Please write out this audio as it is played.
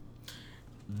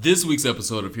This week's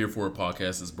episode of Here For It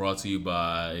Podcast is brought to you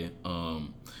by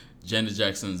Janet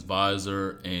Jackson's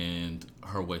visor and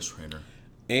her waist trainer.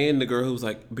 And the girl who was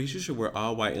like, bitch, you should wear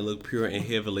all white and look pure and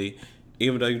heavenly,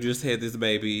 even though you just had this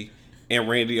baby, and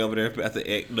Randy over there about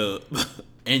to act up.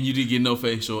 And you didn't get no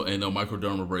facial and no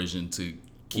microdermabrasion to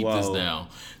keep this down.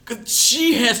 Because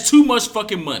she has too much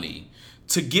fucking money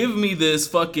to give me this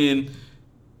fucking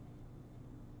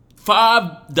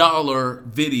 $5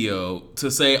 video to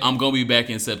say I'm going to be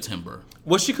back in September.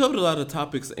 Well, she covered a lot of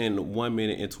topics in 1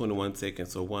 minute and 21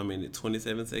 seconds or 1 minute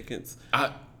 27 seconds.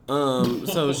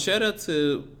 So shout out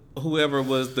to whoever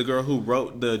was the girl who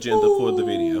wrote the agenda for the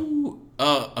video.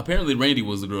 Apparently Randy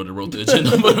was the girl that wrote the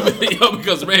agenda for the video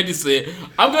because Randy said,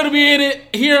 I'm going to be in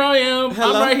it. Here I am.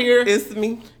 Hello, I'm right here. It's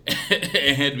me.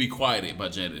 And had to be quieted by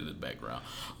Janet in the background.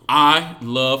 I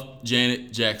love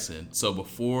Janet Jackson. So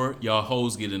before y'all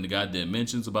hoes get into goddamn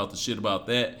mentions about the shit about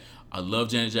that, I love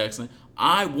Janet Jackson.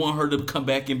 I want her to come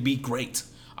back and be great.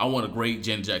 I want a great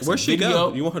Janet Jackson Where'd she video.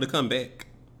 go? You want her to come back?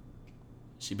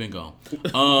 She been gone.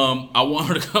 I want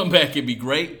her to come back and be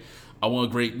great. I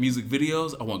want great music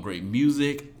videos. I want great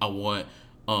music. I want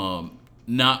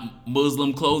not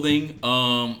Muslim clothing.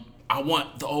 I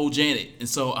want the old Janet. And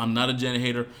so I'm not a Janet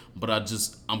hater, but I'm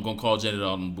going to call Janet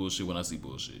out on bullshit when I see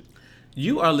bullshit.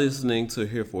 You are listening to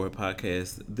Here For It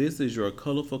Podcast. This is your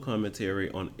colorful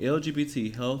commentary on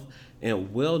LGBT health and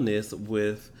wellness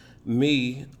with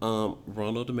me,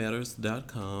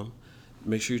 RonaldMatters.com.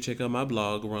 Make sure you check out my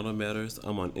blog, Ronald Matters.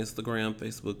 I'm on Instagram,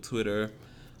 Facebook, Twitter,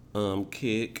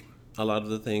 Kick, a lot of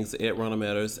the things at Ronald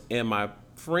Matters. And my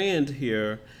friend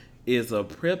here is a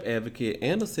PrEP advocate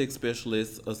and a sex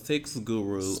specialist, a sex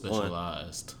guru.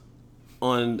 Specialized.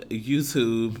 On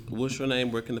YouTube. What's your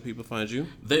name? Where can the people find you?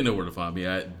 They know where to find me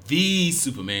at. The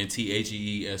Superman,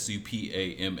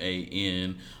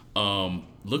 TheSupaman.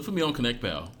 Look for me on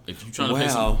ConnectPal. If you're trying to pay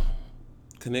some...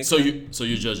 Connect. So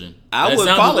you're judging. I would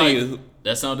follow you.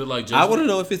 That sounded like judgment. I want to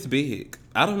know if it's big.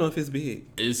 I don't know if it's big.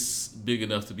 It's big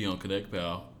enough to be on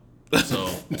ConnectPal. So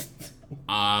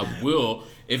I will.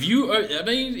 If you got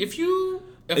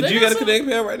a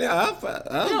ConnectPal right now,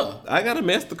 I got a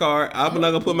MasterCard. I'm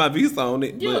not gonna put my Visa on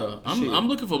it. Yeah, I'm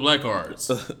looking for black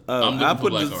cards. I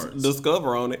put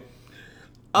Discover on it.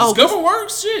 Discover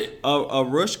works. Shit. A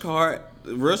Rush card.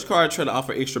 Rush card trying to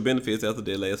offer extra benefits after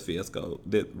their last fiasco.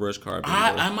 That Rush card.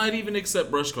 I might even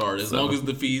accept Rush card as long as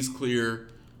the fees clear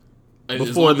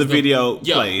before the video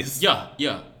plays.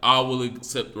 Yeah. I will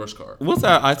accept Rush card. What's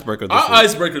our icebreaker this week? Our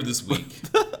icebreaker this week.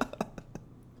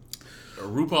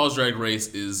 RuPaul's Drag Race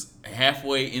is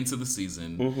halfway into the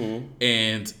season,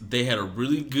 and they had a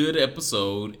really good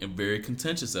episode and very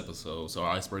contentious episode. So our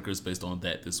icebreaker is based on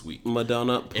that this week.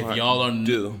 Madonna, if y'all are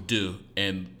do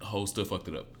and host still fucked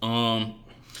it up.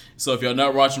 So if y'all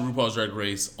not watching RuPaul's Drag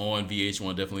Race on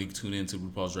VH1, definitely tune into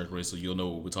RuPaul's Drag Race so you'll know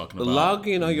what we're talking about. Log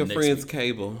in on your friend's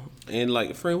cable and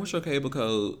friend, what's your cable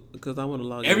code? Because I want to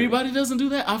log in. Everybody doesn't do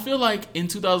that. I feel like in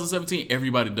 2017,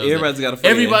 everybody does. Everybody's got a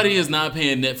friend. Everybody is not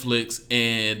paying Netflix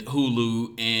and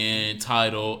Hulu and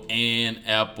Tidal and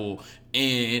Apple.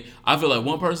 And I feel like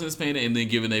one person is paying it and then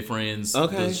giving their friends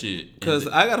the shit. Because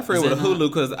I got a friend with a Hulu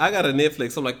because I got a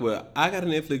Netflix. I'm like, well, I got a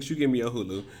Netflix. You give me your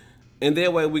Hulu. And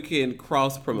that way we can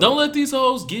cross promote. Don't let these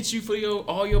hoes get you for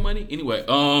all your money. Anyway,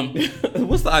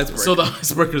 what's the icebreaker? So the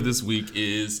icebreaker this week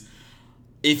is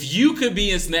if you could be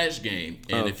in Snatch Game,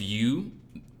 and if you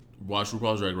watch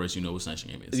RuPaul's Drag Race, you know what Snatch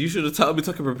Game is. You should have told me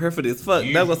to prepare for this. Fuck,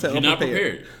 that was you're not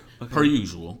prepared per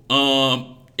usual.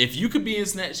 If you could be in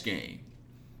Snatch Game,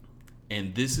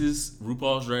 and this is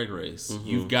RuPaul's Drag Race,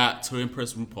 you've got to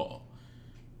impress RuPaul.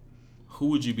 Who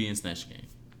would you be in Snatch Game?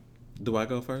 Do I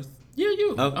go first? Yeah,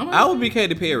 you. I would be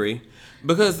Katy Perry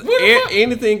because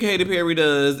anything Katy Perry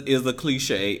does is a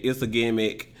cliche. It's a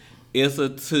gimmick. It's a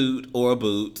toot or a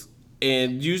boot,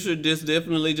 and you should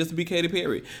definitely be Katy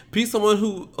Perry. Be someone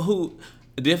who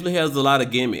definitely has a lot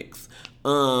of gimmicks.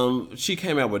 She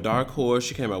came out with Dark Horse.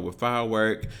 She came out with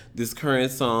Firework. This current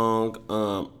song,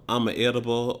 I'm a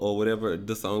Edible or whatever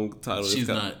the song title is. She's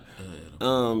not.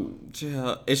 And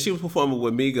she was performing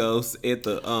with Migos at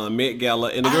the Met Gala,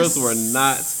 and the girls were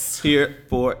not here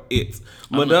for it.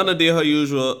 Madonna did her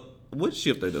usual. What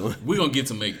shit they doing? We're gonna get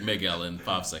to Met Gala in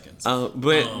 5 seconds.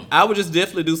 But I would just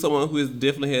definitely do someone who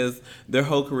definitely has their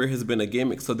whole career has been a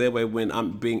gimmick. So that way, when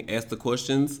I'm being asked the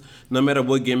questions, no matter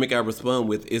what gimmick I respond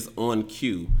with, it's on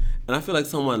cue. And I feel like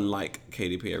someone like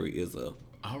Katy Perry is a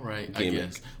gimmick. I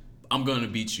guess I'm gonna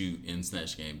beat you in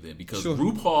Snatch Game then because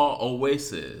RuPaul always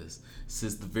says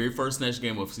since the very first Snatch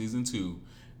Game of season 2,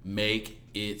 make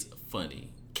it funny.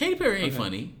 Katy Perry ain't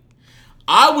funny.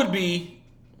 I would be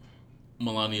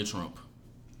Melania Trump.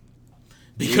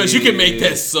 Because you can make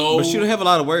that so. But she don't have a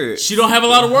lot of words. She don't have a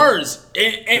lot of words.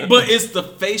 But it's the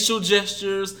facial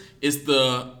gestures. It's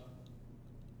the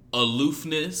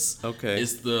aloofness. Okay.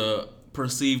 It's the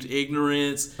perceived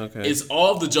ignorance. Okay. It's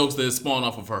all the jokes that spawn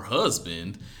off of her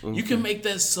husband. Okay. You can make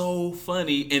that so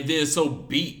funny and then so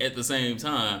beat at the same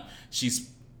time. She's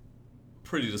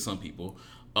pretty to some people.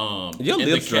 Your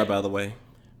lips dry, by the way.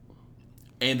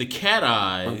 And the cat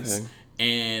eyes. Okay.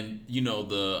 And, you know,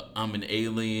 the I'm an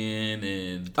alien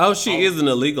and... Oh, she is an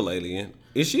illegal alien.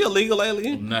 Is she a legal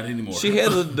alien? Not anymore. She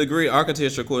has a degree in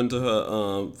architecture according to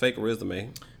her fake resume.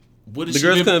 What is the she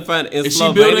girls couldn't find it in Is Slovenia?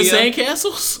 She building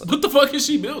sandcastles? What the fuck is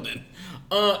she building?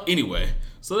 Anyway,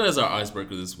 so that's our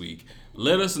icebreaker this week.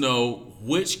 Let us know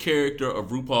which character of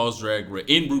RuPaul's Drag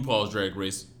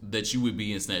Race that you would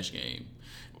be in Snatch Game.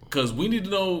 Because we need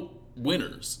to know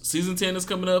winners. Season 10 is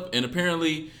coming up, and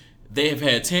apparently... They have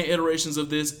had 10 iterations of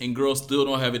this, and girls still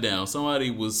don't have it down. Somebody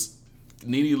was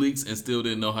Nene Leakes and still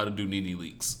didn't know how to do Nene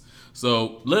Leakes.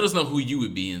 So let us know who you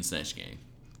would be in Snatch Game.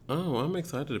 Oh, I'm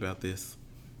excited about this.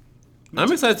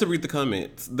 I'm excited to read the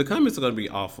comments. The comments are going to be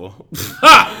awful.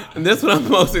 And that's what I'm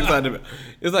most excited about.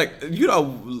 It's like, you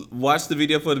don't watch the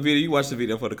video for the video, you watch the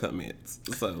video for the comments.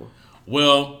 So,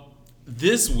 well,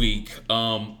 this week,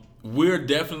 we're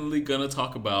definitely going to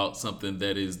talk about something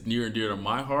that is near and dear to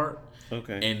my heart.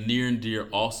 Okay. And near and dear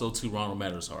also to Ronald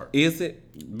Matters' heart. Is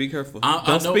it? Be careful.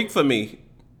 Don't speak for me.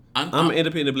 I'm an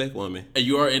independent black woman.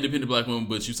 You are an independent black woman,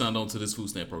 but you signed on to this food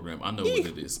stamp program. I know what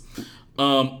it is.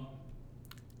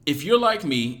 If you're like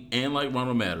me and like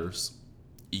Ronald Matters,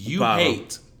 you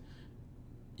hate.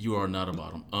 You are not a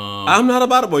bottom. I'm not a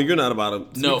bottom boy. You're not a bottom.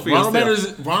 No, Ronald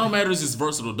Matters is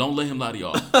versatile. Don't let him lie to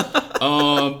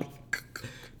y'all.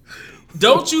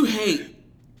 Don't you hate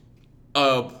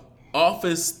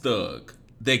office thug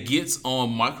that gets on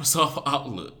Microsoft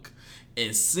Outlook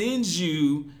and sends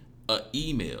you an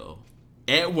email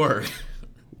at work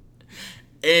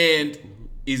and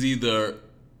is either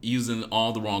using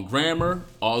all the wrong grammar,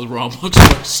 all the wrong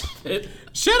punctuation?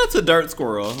 Shout out to Dirt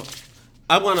Squirrel.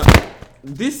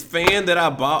 This fan that I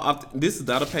bought, this is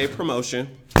not a paid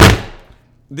promotion.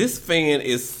 This fan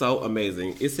is so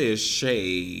amazing. It says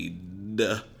shade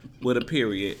with a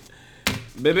period.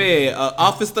 Baby,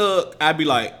 office thug, I'd be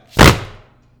like,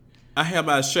 I have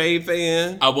my shade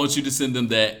fan. I want you to send them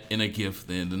that in a gift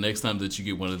then, the next time that you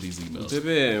get one of these emails.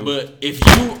 Baby. But if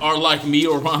you are like me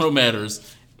or Ronald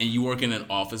Matters and you work in an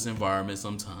office environment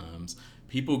sometimes,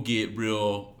 people get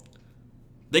real,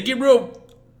 they get real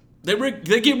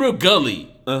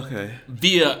gully. Okay.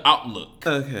 Via Outlook.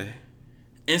 Okay.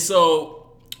 And so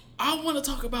I want to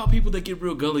talk about people that get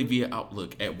real gully via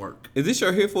Outlook at work. Is this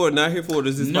your here for it, not here for it?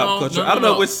 Is this pop culture? I don't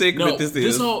know which segment this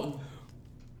is.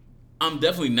 I'm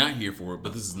definitely not here for it,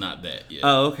 but this is not that yet.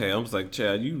 Oh, okay. I was like,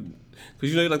 Chad, because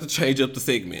you know you like to change up the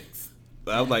segments.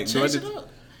 I was like, change it up.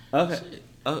 Okay.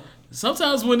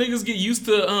 Sometimes when niggas get used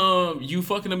to you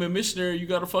fucking them in missionary, you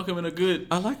gotta fuck them in a good.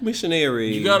 I like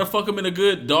missionary. You gotta fuck them in a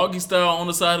good doggy style on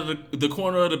the side of the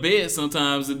corner of the bed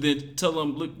sometimes, and then tell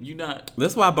them, look, you not.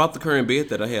 That's why I bought the current bed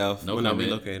that I have when I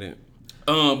relocated.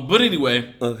 But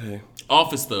anyway. Okay.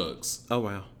 Office thugs. Oh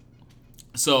wow.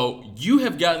 So you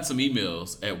have gotten some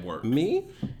emails at work. Me?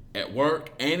 At work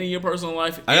and in your personal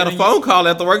life. I got a phone call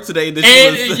at the work today.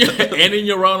 And in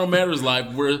your Ronald Matters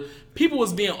life where people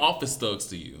was being office thugs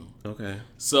to you. Okay.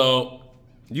 So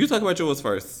you talk about yours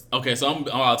first. Okay, so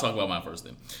I'll talk about mine first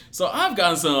then. So I've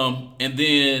gotten some, and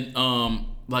then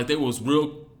like they was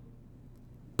real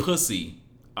pussy.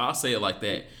 I'll say it like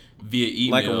that via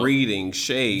email. Like reading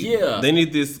shade. Yeah. They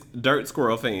need this Dirt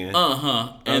Squirrel fan.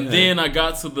 And then I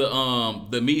got to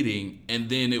the meeting, and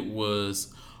then it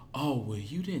was, oh well,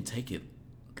 you didn't take it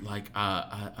like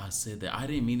I said that. I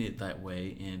didn't mean it that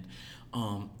way, and.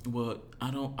 Well,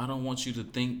 I don't want you to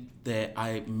think that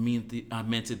I meant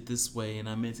it this way and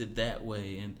I meant it that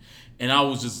way, and I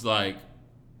was just like,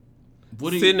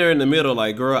 what? Sitting there in the middle,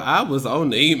 like, girl, I was on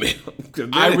the email.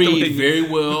 I read very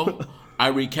well. I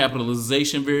read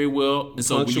capitalization very well, and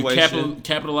so when you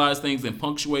capitalize things and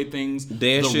punctuate things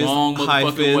dashes, the wrong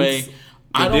motherfucking way,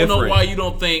 I don't different. know why you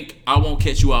don't think I won't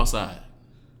catch you outside.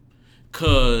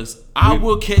 Cause I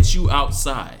will catch you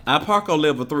outside. I park on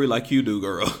level 3 like you do,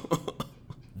 girl.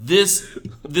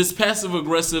 This passive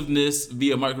aggressiveness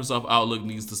via Microsoft Outlook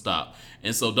needs to stop.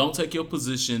 And so don't take your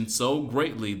position so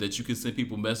greatly that you can send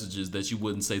people messages that you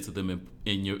wouldn't say to them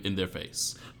in their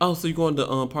face. Oh, so you're going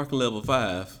to parking level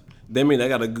 5. That means I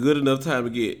got a good enough time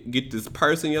to get this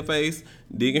purse in your face,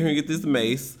 dig in here and get this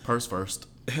mace. Purse first.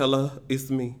 Hello, it's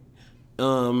me.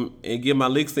 And get my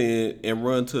licks in and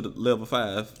run to the level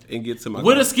 5 and get to my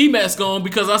with a ski mask on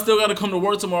because I still got to come to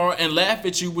work tomorrow and laugh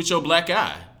at you with your black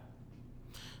eye.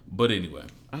 But anyway.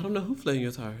 I don't know who flaying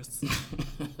your tires.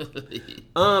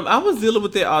 I was dealing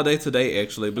with that all day today,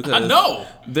 actually, because I know.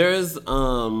 there's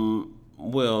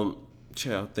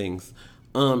child things.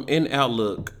 In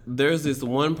Outlook, there's this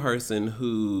one person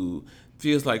who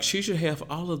feels like she should have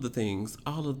all of the things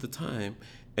all of the time,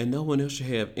 and no one else should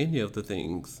have any of the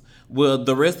things. Well,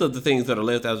 the rest of the things that are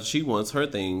left after she wants her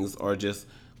things are just,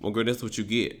 well, girl, that's what you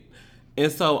get.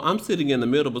 And so I'm sitting in the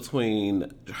middle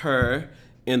between her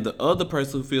and the other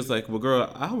person who feels like, well, girl,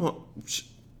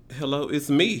 hello, it's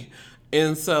me.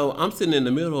 And so I'm sitting in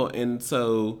the middle. And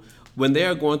so when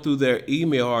they're going through their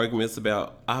email arguments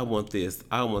about, I want this,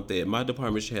 I want that, my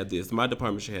department should have this, my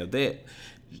department should have that.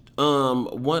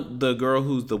 The girl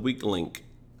who's the weak link,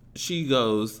 she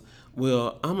goes,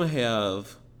 well, I'm going to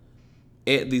have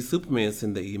Ed the Superman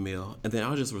send the email, and then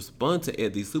I'll just respond to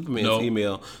Ed the Superman's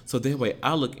email, so that way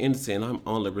I look innocent and I'm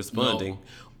only responding.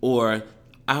 Or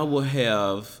I will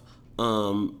have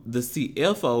the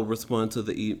CFO respond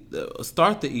to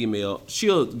start the email.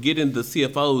 She'll get in the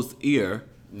CFO's ear.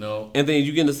 And then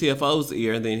you get in the CFO's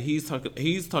ear, and then he's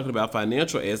talking about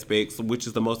financial aspects, which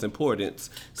is the most important,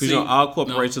 because all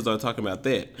corporations are talking about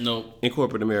that in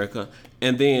corporate America.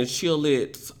 And then she'll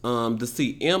let the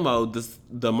CMO,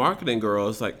 the marketing girl,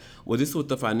 is like, well, this is what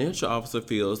the financial officer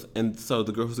feels, and so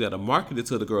the girl who's got to market it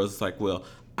to the girls is like, well,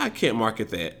 I can't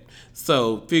market that,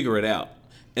 so figure it out.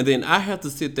 And then I have to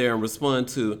sit there and respond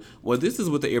to, well, this is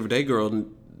what the everyday girl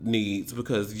needs,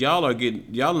 because y'all not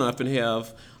finna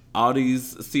have all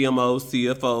these CMOs,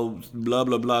 CFOs, blah,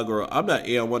 blah, blah, girl. I'm not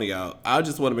airing one of y'all. I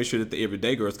just want to make sure that the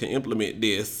everyday girls can implement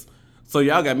this. So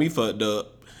y'all got me fucked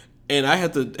up. And I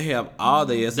have to have all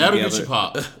the asses That'll together. get you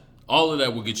popped. All of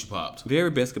that will get you popped. Very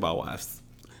basketball wives.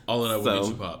 All of that will get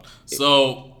you popped.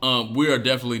 So we are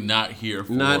definitely not here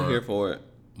for it.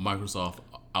 Microsoft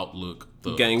Outlook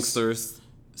thugs. Gangsters.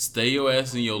 Stay your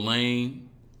ass in your lane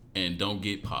and don't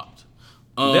get popped.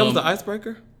 That was the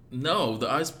icebreaker? No, the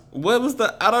ice. What was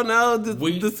the? I don't know.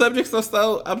 The subjects are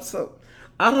so.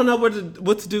 I don't know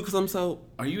what to do because I'm so.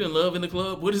 Are you in love in the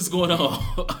club? What is going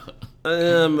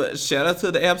on? Shout out to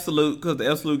the Absolute, because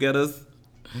the Absolute got us.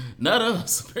 Not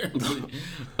us, apparently.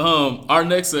 Our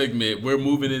next segment, we're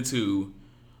moving into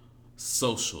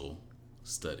social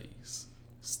studies.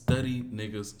 Study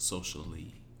niggas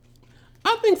socially.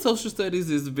 I think social studies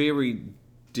is very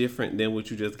different than what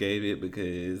you just gave it,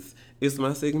 because it's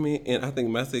my segment, and I think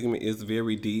my segment is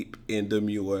very deep and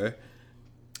demure.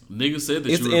 Niggas said that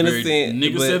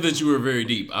said that you were very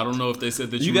deep. I don't know if they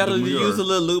said that you were demure. You gotta use a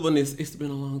little lube on this. It's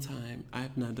been a long time. I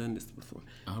have not done this before.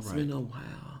 It's been a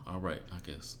while. All right, I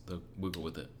guess we'll go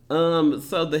with it.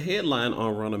 So the headline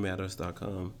on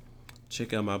RonaMatters.com,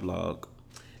 check out my blog.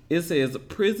 It says,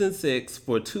 prison sex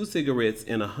for 2 cigarettes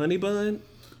and a honey bun? ?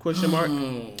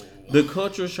 The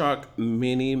culture shock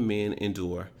many men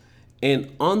endure.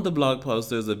 And on the blog post,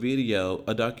 there's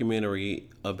a documentary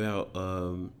about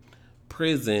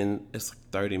prison. It's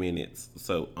 30 minutes.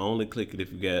 So only click it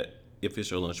if you get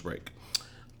official lunch break.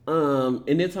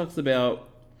 And it talks about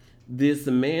this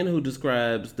man who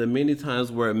describes the many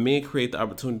times where men create the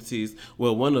opportunities.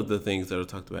 Well, one of the things that are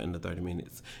talked about in the 30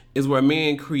 minutes is where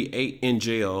men create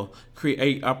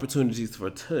opportunities for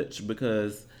touch,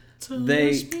 because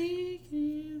they...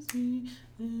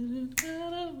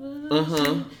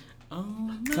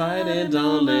 Tight and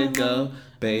don't let go.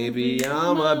 Baby,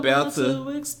 I'm about to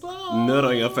explode. Nut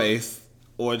on your face.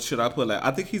 Or should I pull out?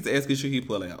 I think he's asking, should he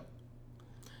pull out?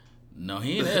 No,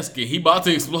 he ain't asking. He about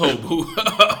to explode, boo.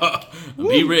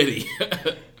 Be ready.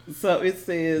 So it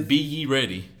says, be ye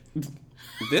ready.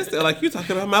 This sound like you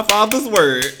talking about my father's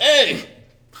word. Hey!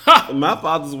 My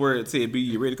father's word said, be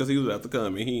ye ready, because he was about to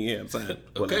come and he ain't have time.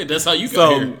 Okay, that's how you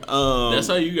got here. That's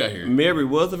how you got here. Mary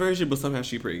was a virgin, but somehow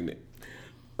she pregnant.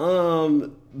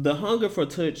 The hunger for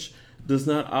touch does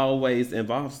not always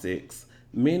involve sex.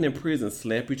 Men in prison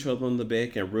slap each other on the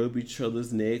back and rub each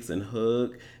other's necks and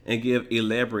hug and give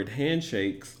elaborate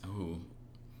handshakes. Ooh.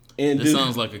 This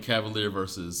sounds like a Cavalier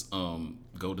versus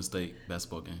Golden State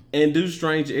basketball game. And do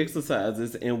strange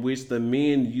exercises in which the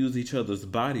men use each other's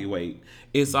body weight.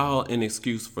 It's all an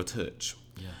excuse for touch.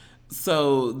 Yeah.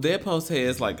 So that post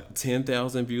has like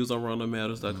 10,000 views on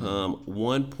RonaMatters.com,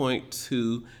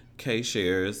 1.2K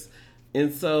shares.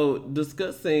 And so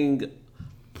discussing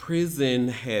prison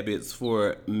habits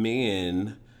for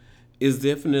men is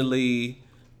definitely,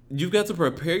 you've got to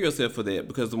prepare yourself for that,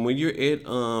 because when you're at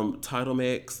Title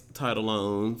Max, Title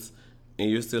Loans, and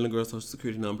you're stealing girls' social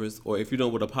security numbers, or if you know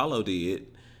what Apollo did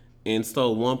and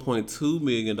stole $1.2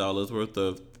 million worth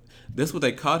of, that's what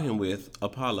they caught him with,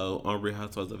 Apollo, on Real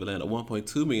Housewives of Atlanta,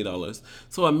 $1.2 million.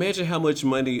 So imagine how much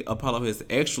money Apollo has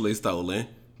actually stolen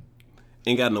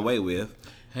and gotten away with.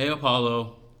 Hey,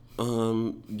 Apollo.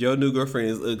 Your new girlfriend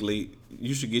is ugly.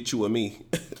 You should get you a me.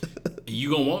 You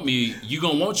gonna want me. You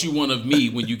gonna want you one of me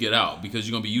when you get out because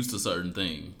you're gonna be used to certain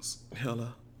things. Hello.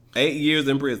 8 years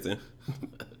in prison.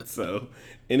 So,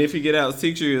 and if he get out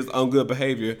 6 years on good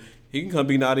behavior, he can come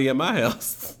be naughty at my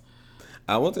house.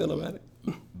 I won't tell nobody.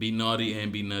 Be naughty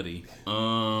and be nutty.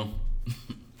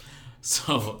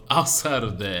 So outside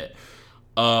of that,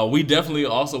 we definitely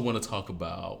also want to talk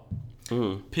about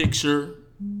picture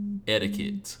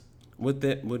etiquette. What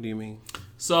do you mean?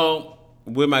 So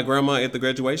With my grandma at the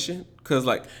graduation? Cause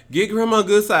like, get grandma a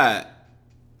good side.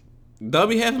 Don't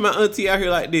be having my auntie out here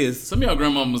like this. some of y'all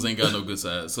grandmamas ain't got no good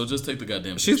side, so just take the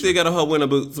goddamn She picture. still got her winter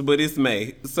boots, but it's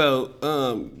May.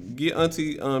 So, get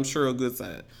auntie Cheryl a good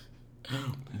side.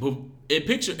 But in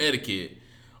picture etiquette,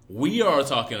 we are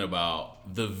talking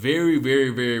about the very, very,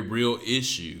 very real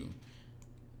issue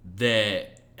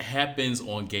that happens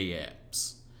on gay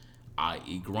apps,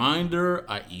 i.e. Grindr,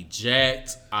 i.e.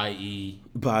 Jacked, i.e.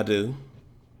 Badu.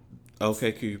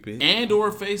 Okay, Cupid. and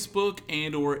or Facebook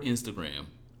and or Instagram.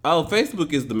 Oh,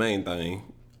 Facebook is the main thing.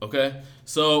 Okay,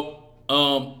 so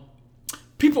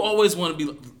people always want to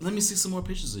be. Let me see some more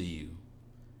pictures of you.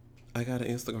 I got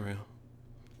an Instagram.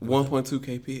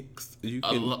 1.2K pics. You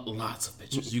can Lots of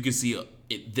pictures. You can see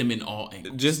them in all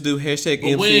angles. just do hashtag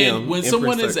But MCM. when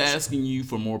someone is search. asking you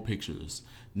for more pictures,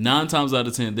 9 times out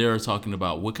of 10 they're talking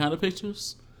about what kind of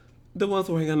pictures? The ones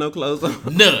who ain't got no clothes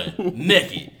on. None.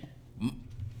 Naked.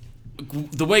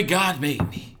 The way God made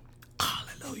me.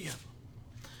 Hallelujah.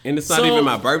 And it's not So- even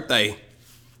my birthday.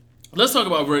 Let's talk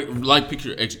about like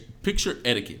picture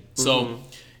etiquette. So,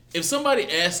 if somebody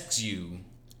asks you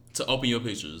to open your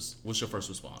pictures, what's your first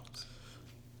response?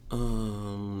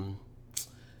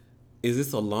 Is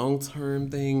this a long-term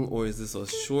thing or is this a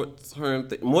short-term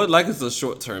thing? More like it's a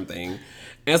short-term thing.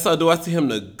 And so do I see him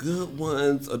the good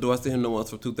ones or do I see him the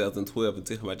ones from 2012 and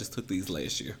tell him I just took these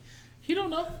last year? He don't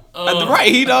know.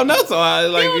 Right, he don't know, so I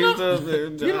like don't know.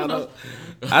 He don't know.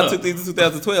 I took these in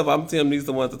 2012. I'm telling him these are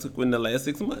the ones I took within the last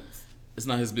 6 months. It's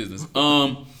not his business.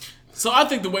 So I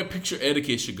think the way picture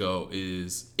etiquette should go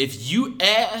is if you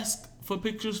ask for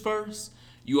pictures first,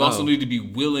 you also need to be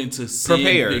willing to send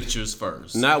Prepared. pictures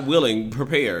first. Not willing,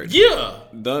 prepared. Yeah.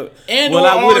 And well, or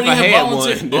I would if already I have had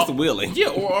volunteer- one. This willing. Yeah,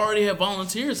 or already have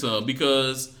volunteered some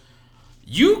because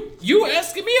you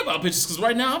asking me about pictures because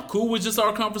right now I'm cool with just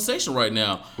our conversation right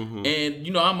now,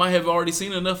 and I might have already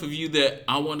seen enough of you that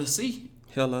I want to see.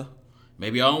 Hello.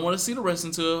 Maybe I don't want to see the rest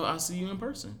until I see you in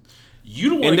person. You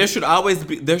don't want And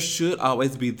to. there should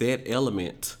always be that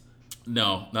element.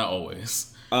 No, not always.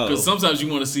 Oh. Because sometimes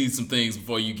you want to see some things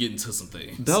before you get into some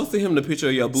things. Don't see him the picture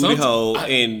of your booty hole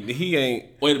and he ain't.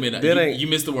 Wait a minute. That ain't- You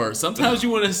missed the word. Sometimes you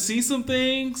want to see some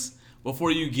things before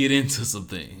you get into some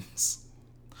things.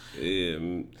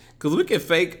 Because we can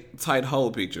fake tight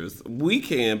hole pictures. We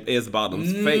can, as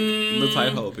bottoms, fake the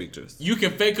tight hole pictures. You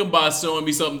can fake them by showing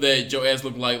me something that your ass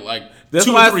looked like That's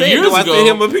 2 why or I 3 said, years do I ago. send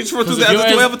him a picture from 'Cause if your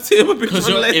 2012 or ass- send him a picture because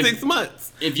from the your- last if- 6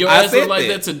 months? If your I ass said look like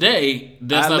that today,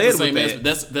 that's I not led the with same that.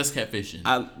 ass. That's catfishing.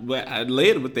 I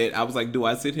led with that. I was like, do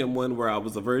I send him one where I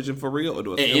was a virgin for real? Or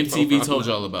do I send And him MTV from- told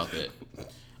y'all about that.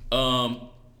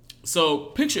 So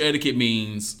picture etiquette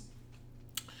means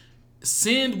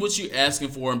send what you're asking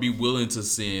for and be willing to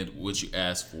send what you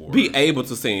ask for. Be able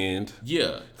to send.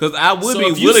 Yeah. Because I would So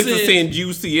if be you willing to send-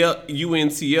 send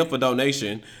UNCF a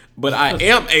donation, but I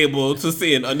am able to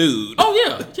send a nude. Oh yeah.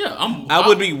 I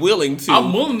would be willing to.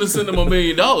 I'm willing to send them $1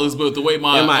 million, but the way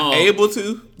my Am I able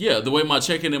to? Yeah, the way my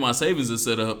checking and my savings is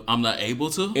set up, I'm not able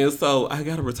to. And so I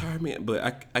got a retirement, but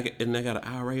I got an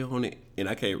IRA on it, and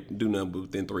I can't do nothing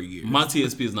within 3 years. My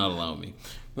TSP is not allowing me,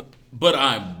 but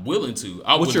I'm willing to.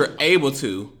 What you're able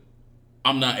to.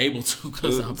 I'm not able to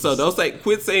because I'm So don't say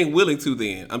quit saying willing to.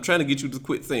 Then I'm trying to get you to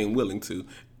quit saying willing to.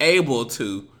 Able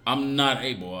to. I'm not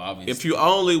able, obviously. If you're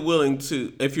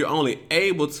only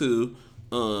able to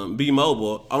be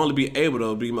mobile, only be able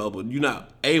to be mobile. You're not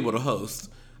able to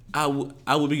host. I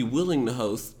would be willing to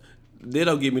host. They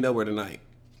don't get me nowhere tonight.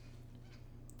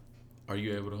 Are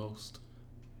you able to host?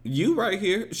 You right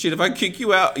here. Shit, if I kick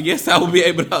you out, yes, I will be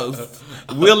able to host.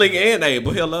 Willing and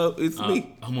able. Hello, it's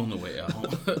me. I'm on the way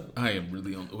out. I am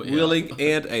really on the way out. Willing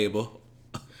and able.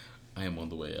 I am on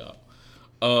the way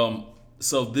out.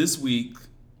 So this week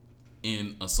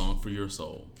in A Song for Your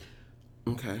Soul.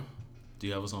 Okay. Do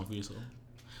you have a song for your soul?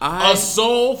 I A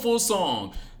soulful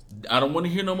song. I don't want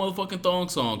to hear no motherfucking thong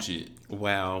song shit.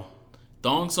 Wow.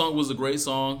 Thong song was a great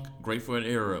song, great for an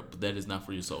era, but that is not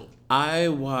for your soul. I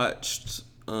watched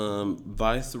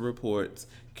Vice Reports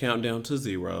Countdown to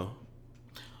Zero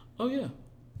Oh yeah.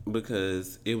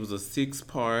 because it was a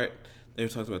 6-part. They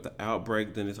talked about the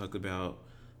outbreak, then they talked about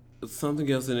something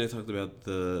else, and they talked about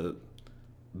the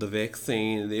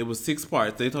vaccine. It was 6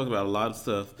 parts. They talked about a lot of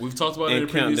stuff. We've talked about it in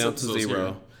and previous countdown to episodes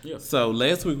 0. here. Yeah. So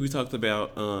last week we talked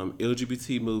about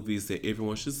LGBT movies that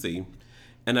everyone should see,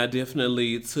 and I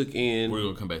definitely took in We're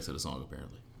gonna come back to the song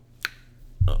apparently.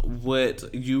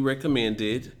 what you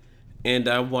recommended, and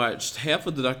I watched half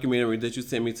of the documentary that you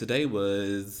sent me today.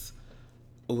 Was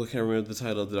I can't remember the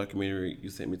title of the documentary you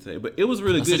sent me today, but it was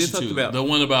really good. It talked about the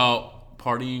one about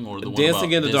partying or the one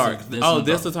Dancing about in the Dark.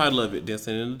 That's the the title of it,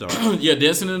 Dancing in the Dark. Yeah,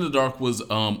 Dancing in the Dark was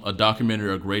a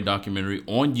documentary, a great documentary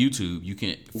on YouTube. You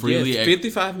can freely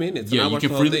 55 minutes. Yeah, and I you watched can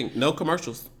the whole freely thing. No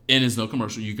commercials. And it's no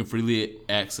commercial. You can freely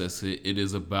access it. It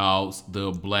is about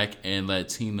the Black and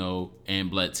Latino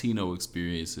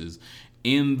experiences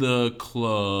in the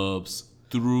clubs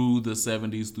through the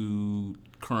 70s through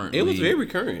currently. It was very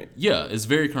current. Yeah, it's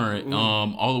very current.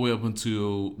 All the way up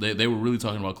until they were really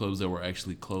talking about clubs that were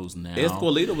actually closed now.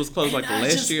 Esquilita was closed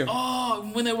last year. Oh,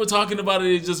 when they were talking about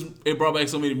it, it brought back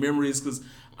so many memories because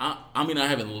I mean I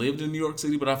haven't lived in New York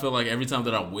City, but I feel like every time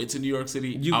that I went to New York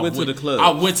City, I went to the club.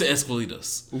 I went to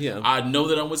Esquilitas. Yeah, I know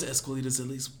that I went to Esquilitas at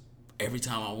least every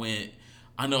time I went.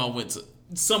 I know I went to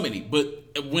so many,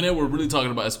 but when they were really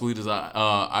talking about Esquilitas,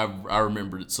 I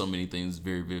remembered so many things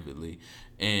very vividly.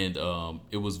 And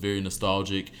it was very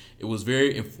nostalgic. It was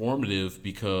very informative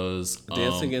because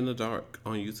Dancing in the Dark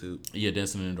on YouTube. Yeah,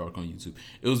 Dancing in the Dark on YouTube.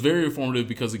 It was very informative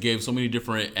because it gave so many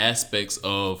different aspects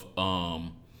of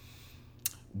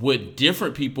what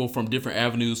different people from different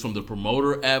avenues, from the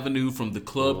promoter avenue, from the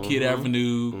club kid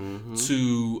avenue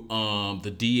to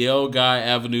the DL guy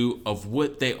avenue, of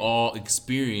what they all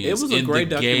experienced. It was a great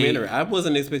documentary. I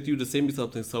wasn't expecting you to send me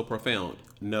something so profound.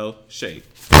 No shade.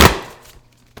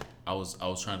 I was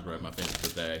trying to grab my fan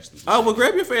because that actually. Oh, well,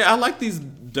 grab your fan. I like these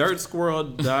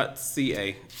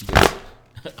dirtsquirrel.ca.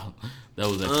 That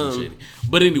was actually shady.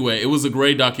 But anyway, it was a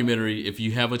great documentary. If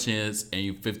you have a chance and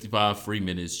you 55 free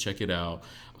minutes, check it out.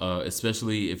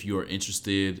 Especially if you are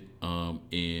interested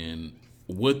in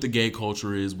what the gay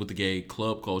culture is, what the gay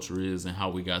club culture is, and how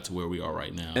we got to where we are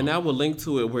right now. And I will link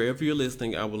to it wherever you're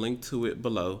listening. I will link to it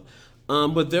below.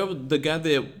 But the guy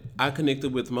that I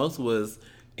connected with most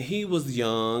he was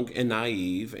young and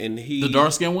naive, and the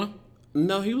dark skinned one.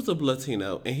 No, he was a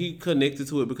Latino, and he connected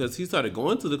to it because he started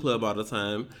going to the club all the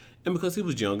time, and because he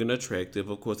was young and attractive.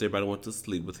 Of course, everybody wanted to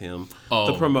sleep with him.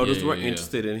 The promoters were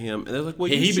interested in him, and they're like, "Well,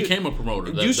 he became a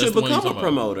promoter. You should become a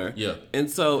promoter." Yeah,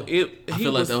 and so I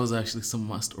feel like that was actually some of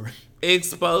my story.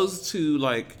 Exposed to,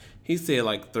 like, he said,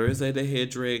 like, Thursday they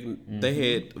had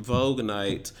they had Vogue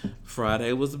night,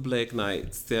 Friday was Black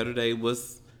night, Saturday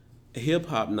was hip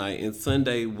hop night, and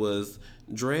Sunday was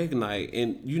drag night.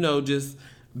 And just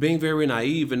being very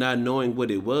naive and not knowing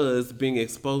what it was, being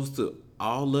exposed to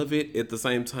all of it at the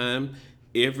same time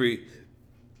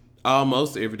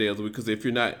almost every day of the week, because if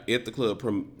you're not at the club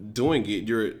doing it,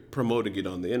 you're promoting it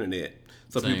on the internet,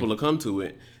 so people will come to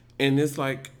it. And it's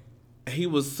like, he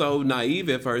was so naive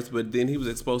at first, but then he was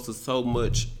exposed to so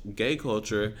much gay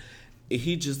culture,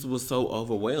 he just was so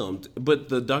overwhelmed. But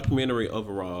the documentary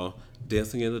overall,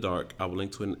 Dancing in the Dark, I will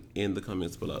link to it in the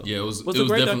comments below. Yeah, it was a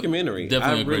great documentary.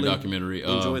 Definitely a great documentary.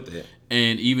 Enjoyed that.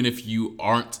 And even if you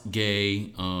aren't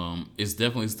gay, it's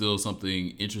definitely still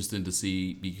something interesting to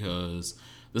see, because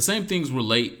the same things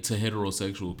relate to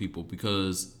heterosexual people,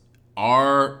 because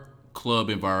our club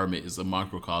environment is a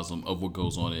microcosm of what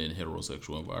goes on in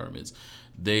heterosexual environments.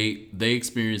 They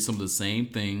experience some of the same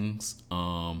things,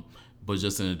 but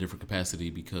just in a different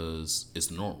capacity, because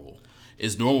it's normal.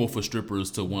 It's normal for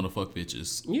strippers to want to fuck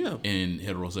bitches in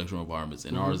heterosexual environments.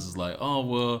 And ours is like, oh,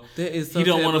 well, he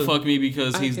don't want to fuck me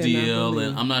because he's DL,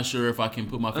 and I'm not sure if I can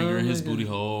put my finger in his booty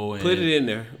hole. And put it in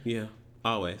there. Yeah,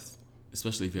 always.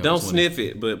 Especially if you don't sniff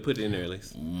it, but put it in there at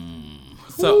least.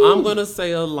 So I'm going to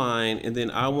say a line, and then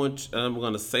I'm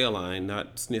going to say a line,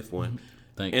 not sniff one.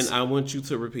 Thanks. And I want you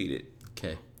to repeat it.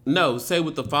 Okay. No, say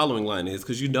what the following line is,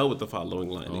 because you know what the following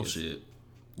line is. Oh, shit.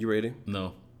 You ready?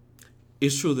 No.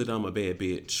 It's true that I'm a bad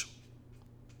bitch.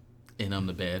 And I'm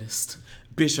the baddest.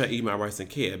 Bitch, I eat my rice and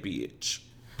cabbage.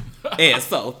 And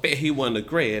so fat he wanna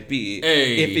grab it.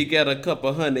 Hey. If he got a cup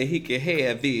of honey, he can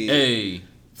have it. Hey.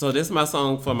 So that's my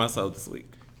song for my soul this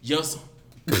week. Yes.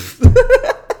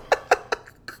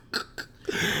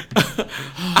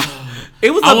 I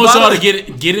want y'all to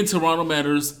get into Ronald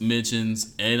Matters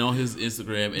mentions and on his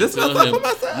Instagram and this tell my song him, for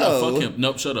myself. No, fuck him.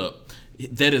 Nope, shut up.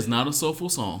 That is not a soulful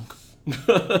song.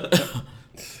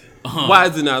 Why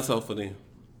is it not soulful then?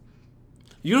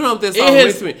 You don't know what that song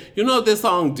makes me. You know what that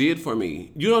song did for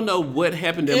me. You don't know what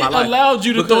happened in my life. It allowed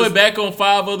you to throw it back on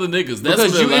 5 other niggas. That's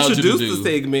because what it allowed you to do. Introduced the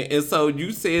segment, and so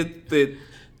you said that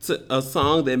a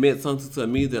song that meant something to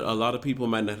me that a lot of people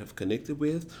might not have connected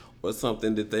with, or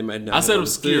something that they might not have said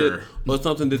understood, obscure. or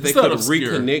something that they I said could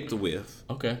obscure. reconnect with.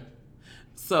 Okay.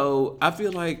 So I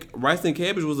feel like Rice and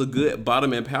Cabbage was a good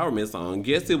bottom empowerment song.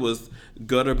 Yes, it was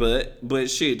gutter butt, but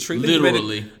shit, Trina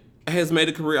Literally. has made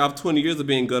a career off 20 years of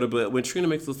being gutter butt. When Trina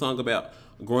makes a song about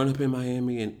growing up in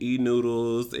Miami and eating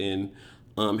noodles and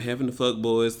having to fuck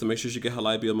boys to make sure she get her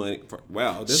light bill money.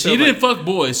 Wow, She didn't fuck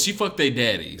boys. She fucked their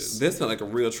daddies. That sounds like a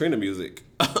real Trina music.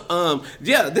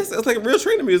 Yeah, this sounds like a real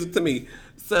Trina music to me.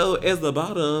 So as the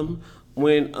bottom,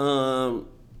 when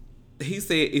he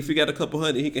said if you got a couple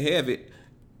hundred, he can have it.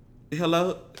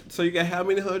 Hello? So you got how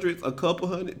many hundreds? A couple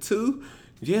hundred? Two?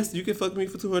 Yes, you can fuck me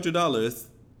for $200.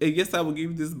 And yes, I will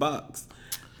give you this box.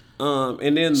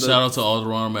 And then Shout out to all the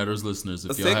Ron Matters listeners.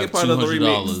 If the y'all second have part of the $200,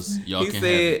 remix, y'all he can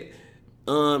said,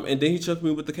 have it. and then he chucked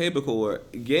me with the cable cord.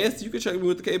 Yes, you can chuck me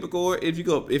with the cable cord if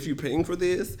you're paying for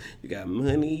this. You got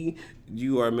money.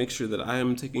 You are make sure that I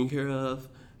am taken care of.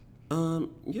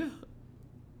 Yeah.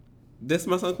 That's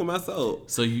my song for my soul.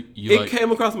 So it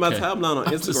came across my okay. timeline on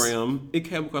Instagram. It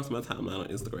came across my timeline on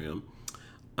Instagram.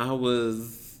 I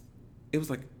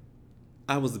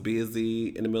was busy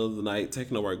in the middle of the night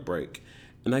taking a work break,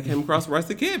 and I came across Rice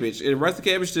and Cabbage, and Rice and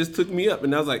Cabbage just took me up,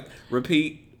 and I was like,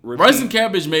 repeat. Rice and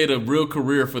Cabbage made a real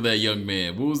career for that young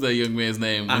man. What was that young man's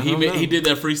name? When he did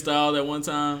that freestyle that one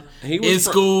time in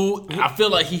school. I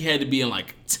feel like he had to be in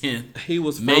like 10th. He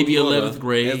was from maybe Florida 11th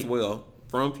grade as well,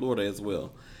 from Florida as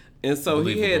well. And so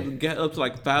he had got up to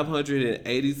like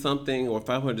 580 something or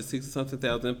 560 something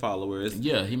thousand followers.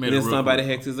 Yeah, he made and a then real somebody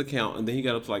career. hacked his account, and then he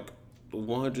got up to like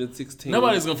 116.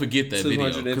 Nobody's gonna forget that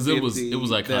video because it was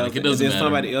iconic. It doesn't and then matter.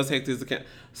 somebody else hacked his account.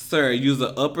 Sir, use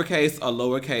an uppercase, a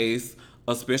lowercase,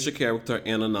 a special character,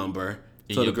 and a number.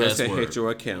 And So the your girl can password. hack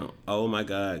your account. Oh my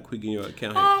God, quick in your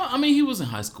account. I mean, he was in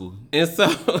high school. And so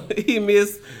he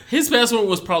missed. His password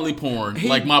was probably porn,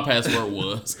 like my password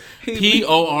was.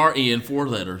 PORN, 4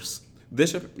 letters.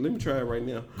 Let me try it right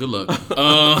now. Good luck.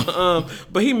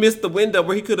 But he missed the window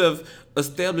where he could have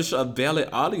established a valid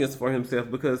audience for himself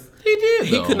because He did,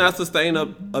 He though. could not sustain a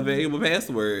valuable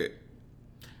password.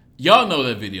 Y'all know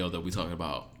that video that we talking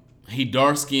about. He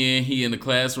dark skinned, he in the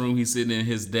classroom, he's sitting in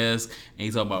his desk, and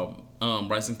he's talking about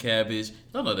Rice and Cabbage.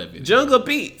 Y'all know that video. Jungle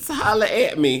Beats, holla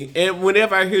at me. And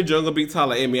whenever I hear Jungle Beats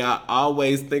holla at me, I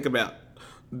always think about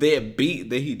that beat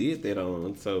that he did that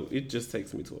on. So it just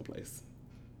takes me to a place.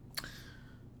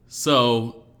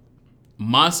 So,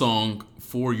 my song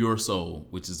 "For Your Soul,"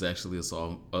 which is actually a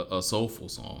song, a soulful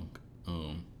song.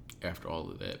 After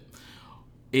all of that,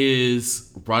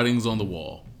 is "Writings on the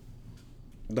Wall."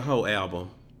 The whole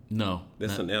album. No,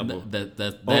 That's an album.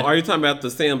 That Oh, are you talking about the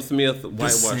Sam Smith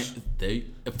whitewash?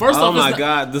 First Oh off, my it's not,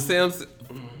 God, the Sam.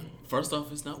 first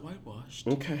off, it's not whitewashed.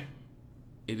 Okay.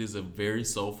 It is a very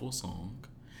soulful song,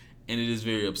 and it is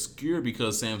very obscure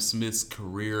because Sam Smith's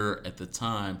career at the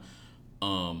time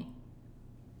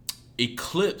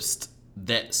eclipsed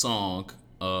that song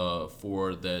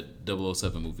for that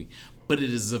 007 movie. But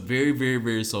it is a very, very,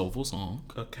 very soulful song.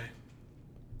 Okay.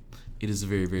 It is a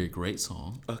very, very great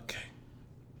song Okay.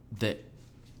 that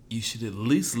you should at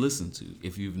least listen to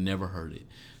if you've never heard it.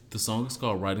 The song is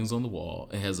called "Writings on the Wall."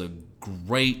 It has a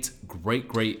great.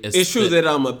 It's true that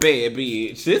I'm a bad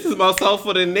bitch. This is more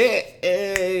soulful than that.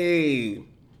 Hey.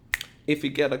 If he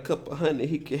got a couple hundred,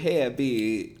 he can have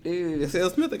it. Hey, Sam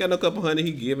Smith ain't got no couple hundred,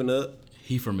 he giving up.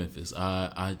 He from Memphis.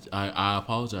 I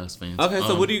apologize, fans. Okay,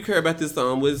 so what do you care about this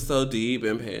song? What's so deep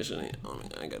and passionate? Oh my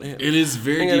God, I gotta have it. It is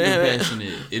very deep and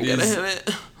passionate. I gotta have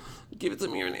it. Give it to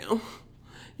me right now.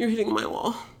 You're hitting my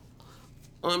wall.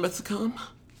 I'm about to come.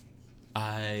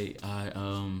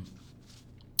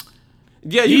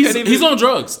 Yeah, you can't even. He's on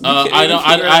drugs. can't even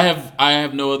figure out- I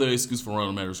have no other excuse for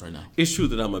Ronald Matters right now. It's true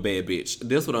that I'm a bad bitch.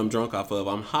 That's what I'm drunk off of.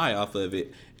 I'm high off of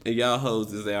it. And y'all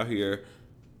hoes is out here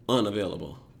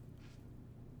unavailable.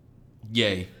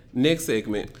 Yay. Next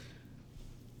segment.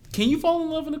 Can you fall in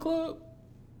love in the club?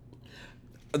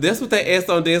 That's what they asked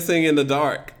on Dancing in the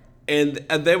Dark. And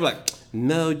they were like,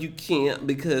 no, you can't,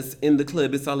 because in the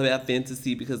club it's all about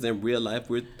fantasy, because in real life,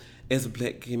 as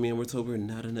black gay men, we're told we're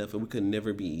not enough and we could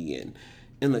never be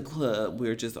in the club.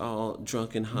 We're just all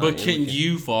drunk and high. But can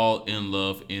you fall in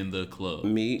love in the club?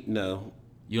 Me? No.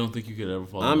 You don't think you could ever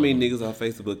fall in I love? meet niggas on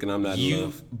Facebook and I'm not in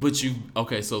love.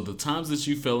 Okay, so the times that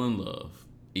you fell in love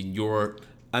in your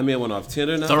I met one off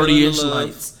Tinder and I fell in 30-inch love.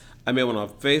 lights. I met one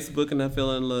off Facebook and I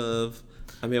fell in love.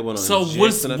 I met one on So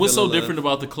Jets and I what's fell so in love. different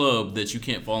about the club that you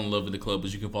can't fall in love in the club,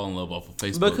 but you can fall in love off of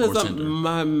Facebook Because or Tinder?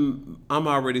 I'm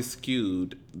already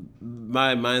skewed.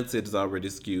 My mindset is already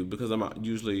skewed because I'm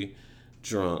usually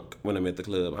drunk when I'm at the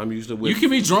club. I'm usually with You can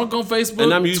be drunk on Facebook,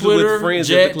 and I'm usually Twitter, with friends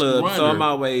Jet, at the club. So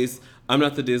Grindr. I'm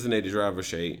not the designated driver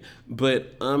shade,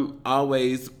 but I'm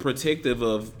always protective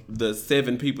of the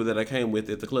 7 people that I came with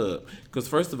at the club. Because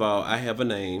first of all, I have a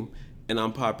name and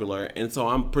I'm popular, and so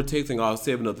I'm protecting all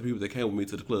 7 of the people that came with me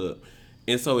to the club.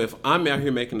 And so if I'm out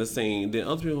here making a scene, then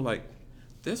other people are like,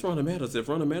 that's Rhonda Matters. If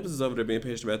Rhonda Matters is over there being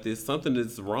passionate about this, something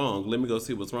is wrong. Let me go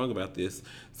see what's wrong about this.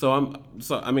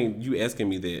 I mean, you asking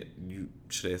me that, you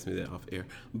should ask me that off air.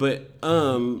 But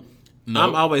No,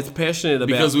 I'm always passionate about,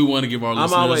 because we want to give our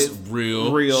listeners always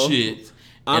real shit.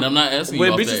 And I'm not asking you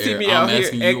when off bitches the see air. me I'm out here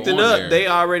asking you acting on up, air. they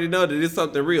already know that it's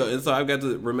something real, and so I've got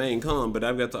to remain calm. But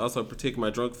I've got to also protect my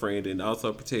drunk friend and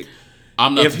also protect.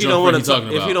 I'm not If the he drunk don't friend want you're to, talking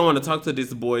about. if he don't want to talk to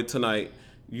this boy tonight,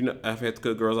 you know, I've had to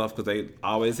cut girls off because they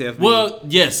always have me. Well,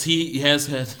 yes, he has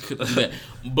had to do that.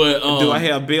 But Do I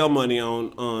have bail money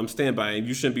on standby? And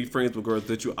you shouldn't be friends with girls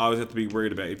that you always have to be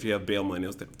worried about if you have bail money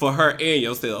on standby. For her and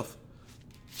yourself.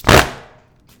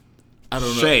 I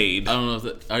don't know. Shade. I don't know. If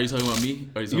that, are you talking about me?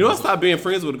 Or are you talking You know, I about stopped being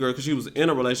friends with a girl because she was in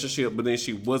a relationship, but then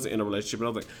she wasn't in a relationship. And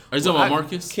I was like, Are you talking about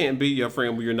Marcus? I can't be your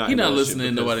friend when you're not He's in a not relationship.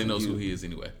 listening. because Nobody knows you- who he is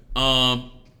anyway.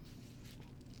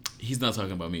 He's not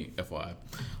talking about me, FYI.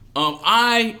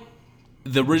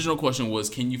 The original question was,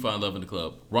 can you find love in the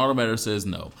club? Ronald Matter says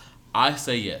no. I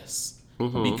say yes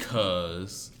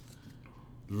because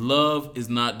love is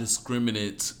not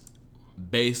discriminate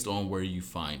based on where you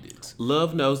find it.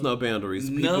 Love knows no boundaries.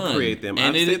 People None. create them.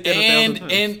 And I've said that 1,000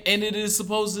 times. and it is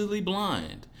supposedly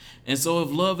blind. And so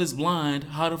if love is blind,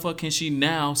 how the fuck can she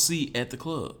now see at the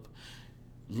club?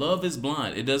 Love is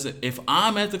blind. It doesn't. If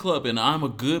I'm at the club and I'm a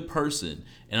good person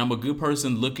and I'm a good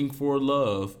person looking for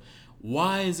love,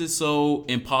 why is it so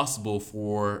impossible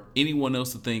for anyone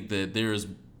else to think that there is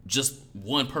just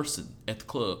one person at the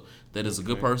club that is a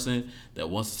good person, that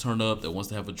wants to turn up, that wants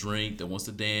to have a drink, that wants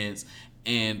to dance,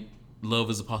 and love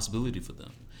is a possibility for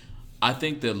them? I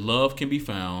think that love can be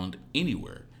found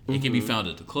anywhere. It can be found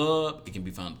at the club. It can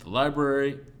be found at the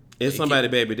library. It's somebody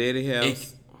baby daddy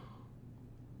house.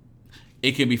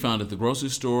 It can be found at the grocery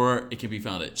store. It can be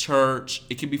found at church.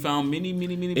 It can be found many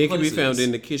places. It can be found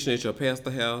in the kitchen at your pastor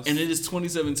house. And it is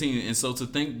 2017, and so to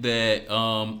think that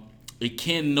it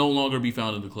can no longer be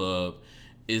found in the club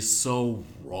is so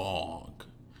wrong.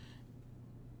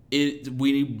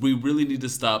 We really need to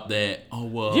stop that. Oh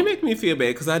well. You make me feel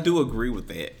bad because I do agree with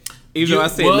that. Even though I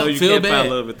said no, you can't find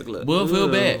love at the club. Well, feel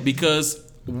bad because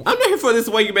I'm not here for this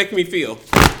way you make me feel.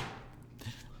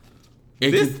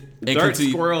 This dirt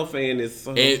squirrel fan is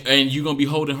so... and you're gonna be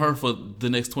holding her for the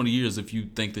next 20 years if you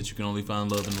think that you can only find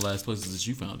love in the last places that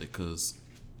you found it. Cause,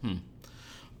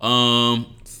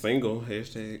 single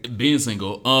hashtag being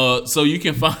single. So you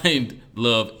can find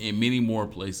love in many more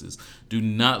places. Do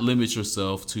not limit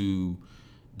yourself to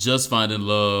just finding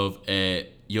love at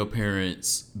your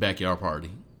parents' backyard party.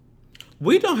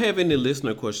 We don't have any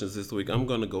listener questions this week. I'm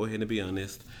gonna go ahead and be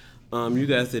honest. You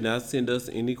guys did not send us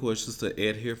any questions to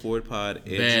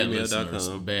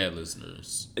adhereforwardpod@gmail.com. Bad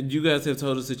listeners. You guys have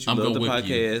told us that you I'm love the gonna whip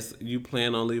podcast. You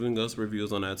plan on leaving us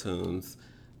reviews on iTunes.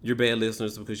 You're bad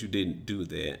listeners because you didn't do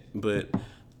that. But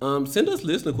send us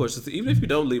listener questions. Even if you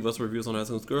don't leave us reviews on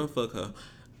iTunes, girl, fuck her.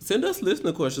 Send us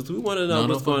listener questions. We want to know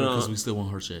what's going on. Because we still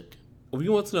want her check. We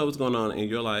want to know what's going on in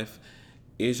your life.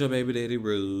 Is your baby daddy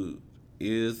rude?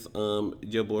 Is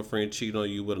your boyfriend cheating on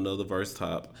you with another verse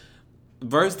top?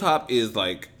 Verse top is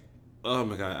like, oh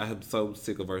my god, I'm so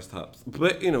sick of verse tops.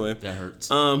 But anyway, That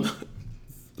hurts.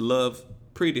 Love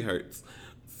pretty hurts.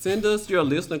 Send us your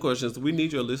listener questions. We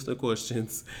need your listener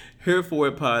questions.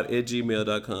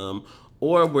 Hereforwardpod@gmail.com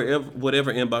or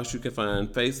whatever inbox you can find.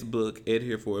 Facebook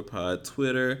 @HereForwardPod,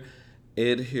 Twitter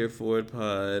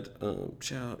 @HereForwardPod,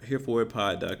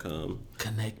 HereForwardPod.com.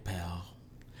 Connect, pal.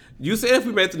 You said if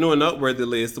we made the new and noteworthy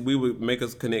list, we would make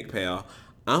us connect, pal.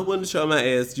 I wouldn't show my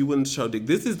ass. You wouldn't show dick.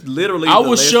 This is literally I the will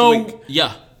last show. week.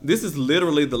 Yeah. This is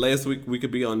literally the last week we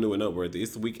could be on new and noteworthy.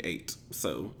 It's week 8.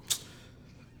 So,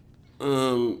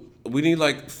 we need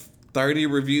like 30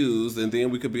 reviews, and then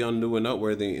we could be on new and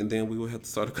noteworthy, and then we would have to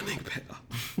start a connect, pal.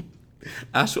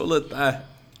 I sure look that.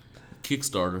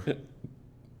 Kickstarter.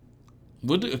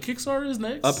 What a Kickstarter is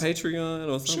next? A Patreon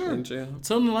or something. Sure. Yeah.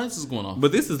 Tell them the lights is going off.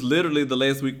 But this is literally the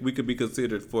last week we could be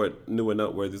considered for new and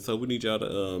noteworthy. So we need y'all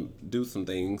to do some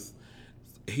things.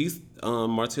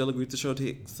 Martell agreed to show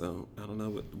dick, so I don't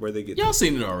know where they get. Y'all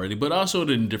seen it already, but I'll show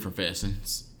it in different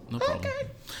fashions. No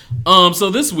problem. So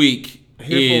this week,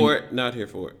 Here for it, not here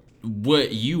for it.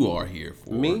 What you are here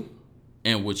for, Me,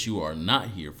 and what you are not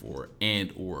here for,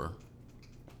 and or.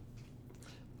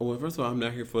 Well, first of all, I'm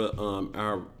not here for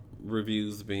our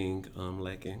reviews being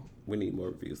lacking. We need more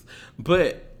reviews.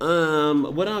 But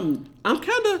what I'm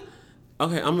kind of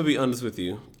okay. I'm gonna be honest with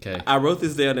you. Okay. I wrote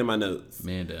this down in my notes.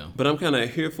 Man down. But I'm kind of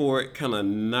here for it, kind of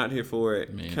not here for it,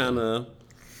 kind of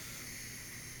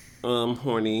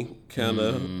horny, kind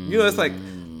of. You know, it's like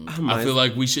I feel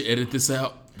like we should edit this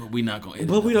out, but we're not gonna edit.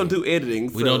 But we don't do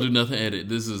editing. We don't do nothing edit.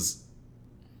 This is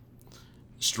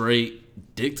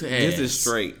straight dick to ass. This is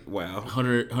straight. Wow.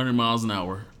 100 miles an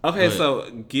hour. Okay, But so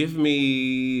give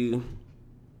me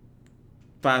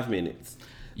 5 minutes.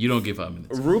 you don't get 5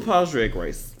 minutes. RuPaul's Drag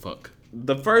Race. Fuck.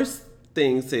 The first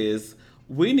thing says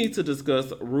we need to discuss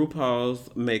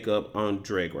RuPaul's makeup on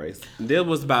Drag Race. That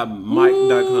was by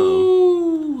Mike.com.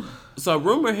 Ooh. So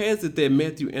rumor has it that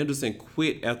Matthew Anderson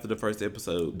quit after the first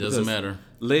episode. Doesn't because matter.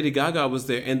 Lady Gaga was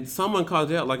there, and someone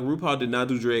called it out like RuPaul did not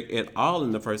do drag at all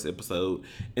in the first episode.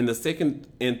 In the second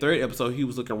and third episode, he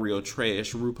was looking real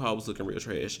trash. RuPaul was looking real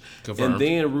trash. Confirmed. And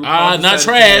then RuPaul not decided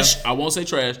trash. to have- I won't say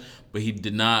trash, but he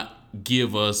did not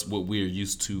give us what we're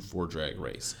used to for Drag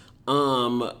Race.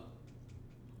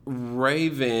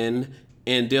 Raven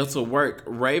and Delta work.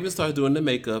 Raven started doing the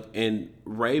makeup, and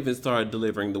Raven started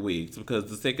delivering the wigs because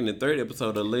the second and third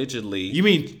episode allegedly. You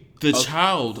mean the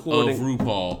child of according-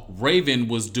 RuPaul, Raven,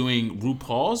 was doing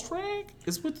RuPaul's drag?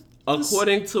 Is what?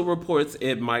 According to reports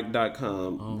at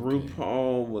Mike.com,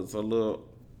 RuPaul was a little.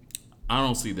 I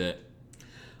don't see that.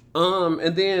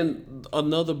 And then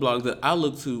another blog that I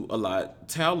look to a lot,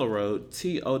 Towleroad,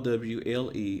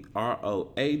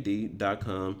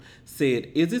 TOWLEROAD.com, said,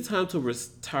 "Is it time to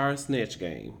retire Snatch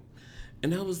Game?"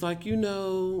 And I was like,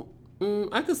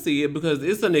 I could see it because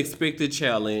it's an expected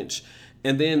challenge.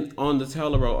 And then on the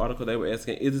Towleroad article, they were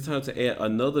asking, is it time to add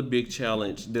another big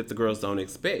challenge that the girls don't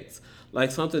expect? Like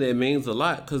something that means a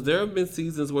lot. Because there have been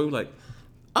seasons where we're like,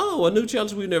 oh, a new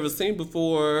challenge we've never seen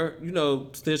before.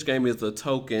 Snatch Game is a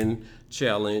token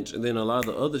challenge. And then a lot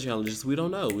of the other challenges, we don't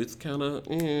know. It's kind of,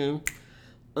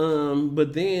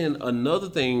 But then another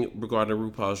thing regarding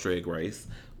RuPaul's Drag Race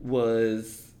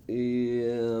was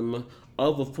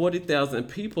over 40,000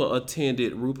 people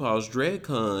attended RuPaul's Drag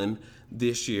Con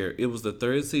this year. It was the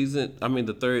third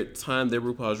time that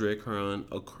RuPaul's Drag Con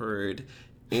occurred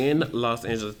in Los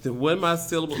Angeles. When my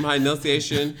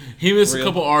enunciation. He missed a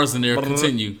couple R's in there.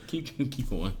 Continue. Keep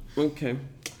going. Okay.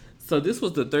 So this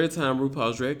was the third time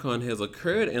RuPaul's Drag Con has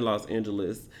occurred in Los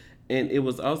Angeles, and it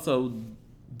was also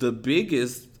the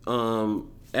biggest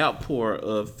outpour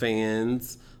of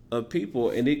fans, of people,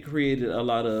 and it created a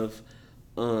lot of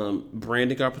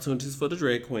branding opportunities for the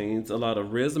drag queens, a lot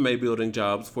of resume building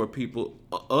jobs for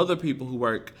other people who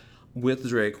work with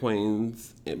drag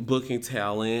queens, booking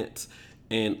talent,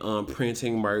 and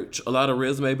printing merch. A lot of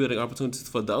resume building opportunities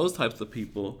for those types of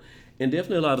people, and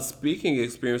definitely a lot of speaking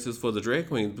experiences for the drag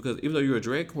queens, because even though you're a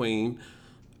drag queen,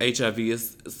 HIV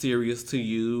is serious to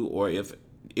you, or if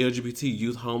LGBT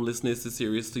youth homelessness is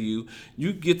serious to you,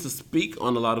 you get to speak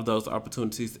on a lot of those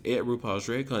opportunities at RuPaul's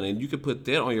Drag Con, and you can put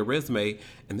that on your resume,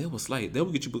 and that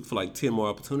will get you booked for like 10 more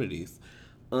opportunities.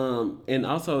 And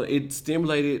also it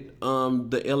stimulated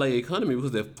the LA economy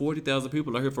because there 40,000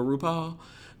 people are here for RuPaul.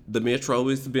 The Metro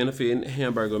is benefiting,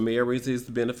 Hamburger Mary's is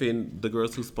benefiting the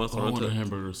girls who sponsor. I want a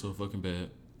hamburger so fucking bad.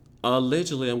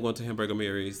 Allegedly, I'm going to Hamburger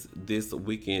Mary's this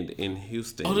weekend in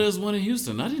Houston. Oh, there's one in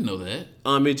Houston. I didn't know that.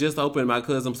 It just opened. My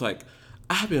cousin was like,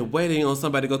 I've been waiting on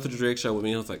somebody to go to the drag show with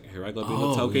me. I was like, here I go being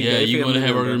a token. Yeah, you going to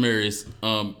family Hamburger member. Mary's.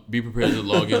 Be prepared to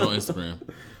log in on Instagram.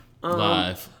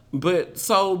 Live. But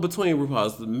so between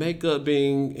RuPaul's makeup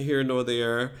being here nor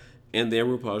there, and then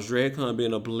RuPaul's Drag Con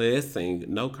being a blessing,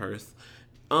 no curse.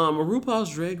 RuPaul's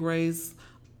Drag Race,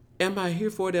 am I here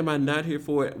for it? Am I not here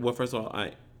for it? Well, first of all,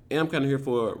 I am kind of here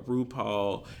for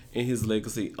RuPaul and his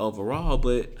legacy overall,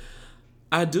 but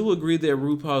I do agree that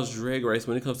RuPaul's Drag Race,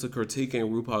 when it comes to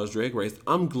critiquing RuPaul's Drag Race,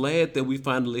 I'm glad that we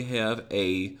finally have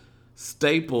a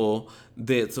staple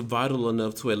that's vital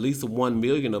enough to at least 1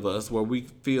 million of us where we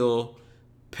feel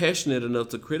passionate enough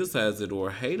to criticize it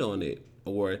or hate on it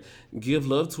or give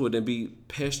love to it and be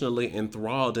passionately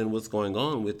enthralled in what's going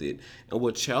on with it and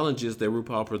what challenges that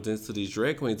RuPaul presents to these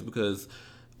drag queens, because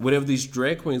whatever these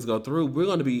drag queens go through, we're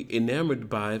going to be enamored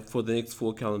by it for the next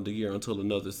full calendar year until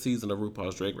another season of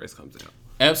RuPaul's Drag Race comes out.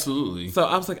 Absolutely. So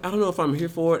I was like, I don't know if I'm here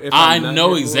for it. I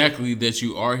know exactly that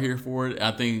you are here for it.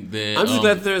 I think that I'm just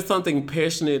glad that there's something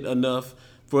passionate enough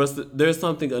for us. There's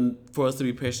something for us to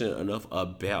be passionate enough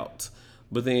about.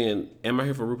 But then, am I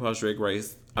here for RuPaul's Drag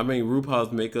Race? I mean,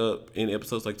 RuPaul's makeup in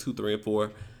episodes like 2, 3, and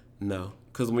 4, no.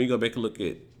 Because when you go back and look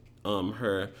at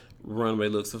her runway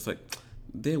looks, it's like,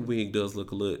 that wig does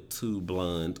look a little too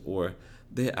blonde, or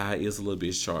that eye is a little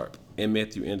bit sharp. And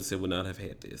Matthew Anderson would not have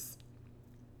had this.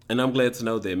 And I'm glad to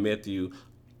know that Matthew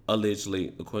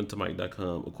allegedly, according to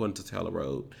Mike.com, according to Taylor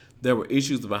Road, there were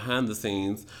issues behind the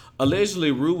scenes.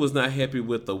 Allegedly, Rue was not happy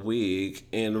with the wig,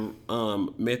 and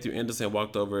Matthew Anderson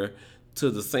walked over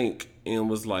to the sink and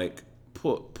was like,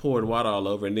 poured water all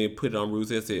over, and then put it on Rue's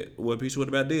head and said, "Well, Peach, what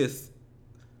about this?"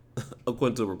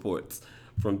 According to reports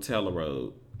from Taylor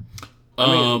Road.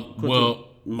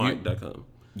 Mike.com.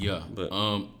 Yeah.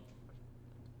 But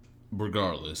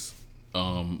regardless,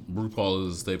 RuPaul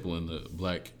is a staple in the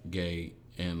black, gay,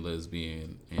 and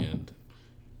lesbian and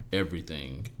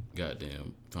everything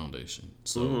goddamn foundation.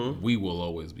 So we will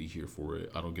always be here for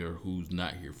it. I don't care who's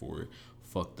not here for it.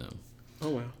 Fuck them.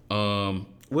 Oh wow.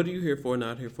 What are you here for?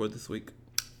 Not here for this week?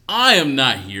 I am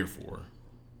not here for.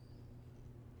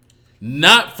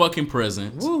 Not fucking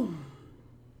present. Woo.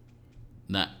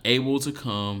 Not able to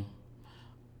come.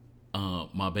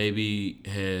 My baby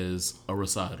has a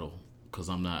recital because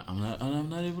I'm not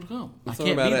able to come. I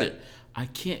can't be there. I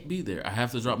can't be there. I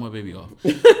have to drop my baby off.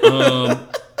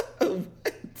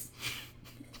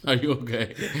 Are you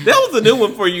okay? That was a new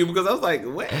one for you because I was like,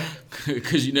 what?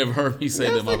 Because you never heard me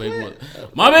say that my baby was.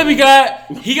 My baby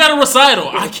got a recital.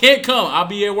 I can't come. I'll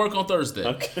be at work on Thursday.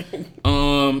 Okay.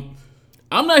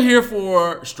 I'm not here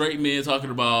for straight men talking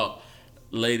about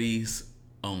ladies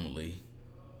only.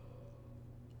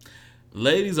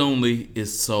 Ladies only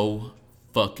is so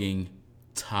fucking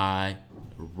tired.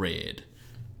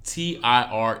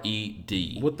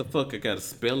 TIRED. What the fuck? I gotta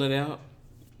spell it out.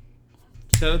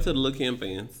 Shout out to the Lil' Kim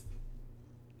fans.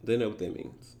 They know what that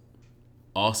means.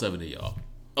 All 7 of y'all.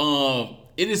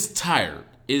 It is tired.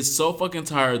 It's so fucking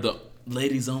tired. The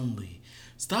ladies only.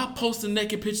 Stop posting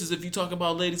naked pictures if you talk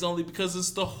about ladies only because it's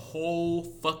the whole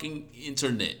fucking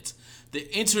internet.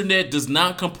 The internet does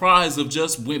not comprise of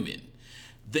just women.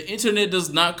 The internet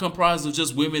does not comprise of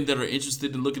just women that are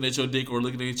interested in looking at your dick or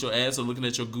looking at your ass or looking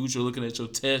at your gooch or looking at your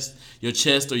chest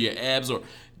or your abs or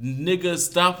nigga,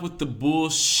 stop with the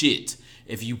bullshit.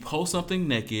 If you post something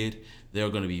naked, there are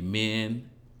going to be men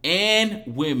and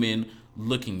women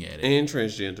looking at it. And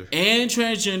transgender.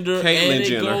 Caitlyn and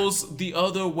Jenner. It goes the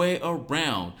other way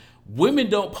around. Women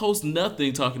don't post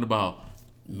nothing talking about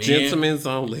men. Gentlemen's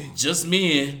only. Just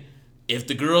men. If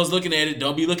the girl's looking at it,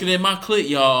 don't be looking at my clit,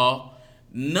 y'all.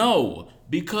 No,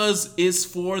 because it's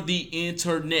for the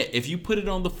internet. If you put it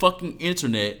on the fucking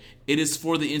internet, it is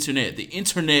for the internet. The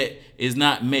internet is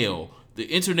not male. The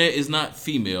internet is not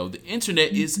female. The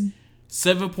internet is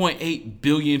 7.8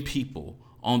 billion people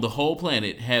on the whole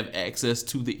planet have access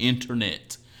to the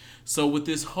internet. So with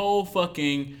this whole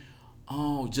fucking,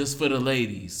 just for the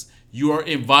ladies, you are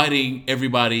inviting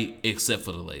everybody except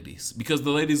for the ladies. Because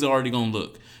the ladies are already going to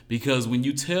look. Because when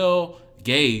you tell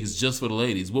gays just for the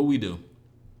ladies, what we do?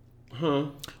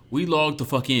 We log the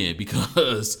fuck in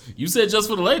because you said just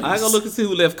for the ladies. I go look and see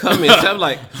who left comments. I'm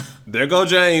like, there go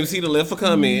James. He done left a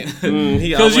comment.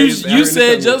 Because you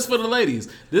said just for the ladies.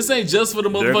 This ain't just for the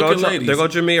motherfucking ladies. There go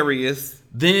Jamarius.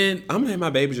 Then I'm gonna name my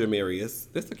baby Jamarius.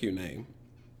 That's a cute name.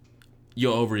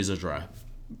 Your ovaries are dry.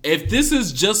 If this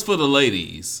is just for the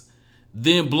ladies,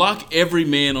 then block every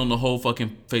man on the whole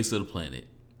fucking face of the planet.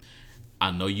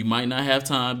 I know you might not have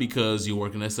time because you're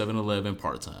working at 7-Eleven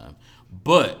part-time,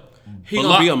 but he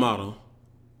gonna be a model.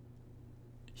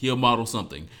 He'll model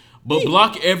something. But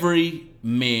block every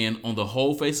man on the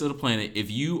whole face of the planet if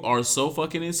you are so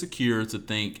fucking insecure to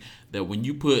think that when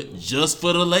you put just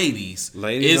for the ladies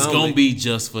it's only. gonna be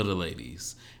just for the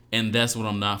ladies. And that's what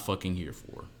I'm not fucking here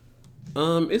for.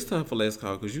 It's time for last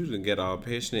call because you didn't get all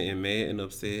passionate and mad and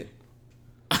upset.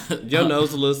 Your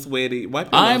nose a little sweaty.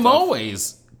 Wipe your nose I'm off.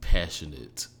 always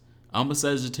passionate. I'm a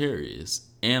Sagittarius.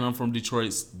 And I'm from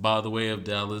Detroit, by the way of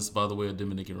Dallas, by the way of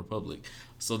Dominican Republic.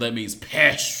 So that means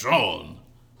passion.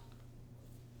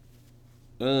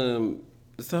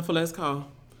 It's time for last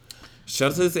call.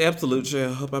 Shout out to this absolute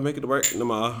chill. Hope I make it to work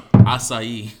tomorrow.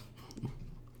 Acai.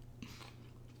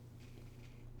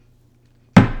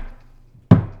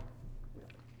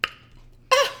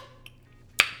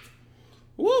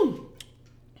 Woo.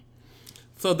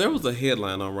 So there was a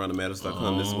headline on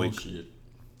RunNingMatters.com this week. Shit.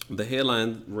 The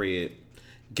headline read,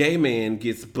 "Gay man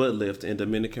gets butt lift in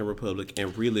Dominican Republic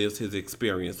and relives his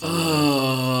experience."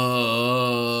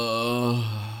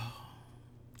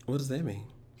 What does that mean?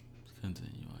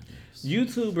 Continue, I guess.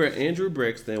 YouTuber Andrew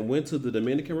Braxton went to the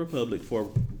Dominican Republic for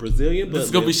Brazilian butt This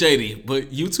is gonna be lift shady,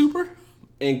 but YouTuber?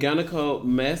 and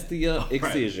gynecomastia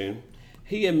excision.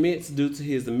 He admits due to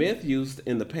his meth use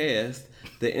in the past,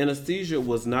 the anesthesia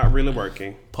was not really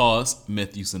working. Pause.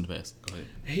 Meth use in the past. Go ahead.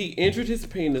 He injured his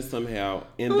penis somehow,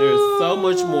 and there's so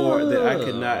much more that I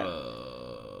could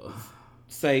not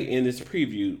say in this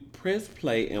preview. Press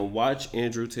play and watch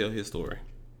Andrew tell his story.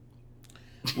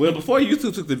 Well, before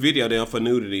YouTube took the video down for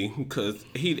nudity, because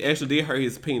he actually did hurt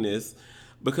his penis,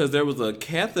 because there was a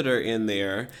catheter in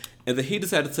there, and then he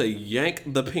decided to yank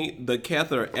the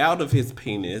catheter out of his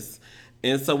penis,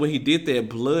 and so when he did that,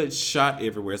 blood shot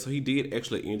everywhere. So he did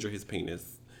actually injure his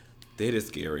penis. That is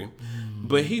scary.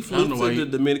 But he flew to the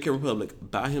Dominican Republic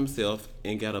by himself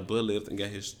and got a butt lift and got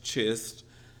his chest,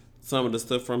 some of the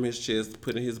stuff from his chest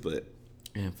put in his butt.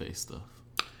 And face stuff.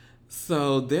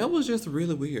 So that was just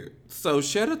really weird. So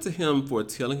shout out to him for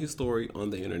telling his story on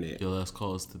the internet. Your last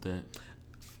calls to that.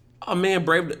 Oh man,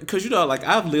 brave, because like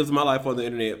I've lived my life on the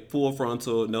internet, full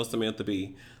frontal, no Samantha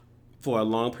Bee, for a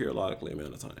long periodically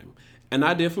amount of time. And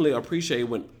I definitely appreciate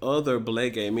when other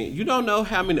black gay men, you don't know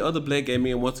how many other black gay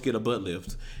men want to get a butt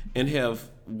lift and have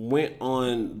went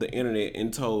on the internet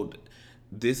and told,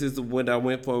 this is what I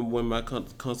went for when my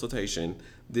consultation.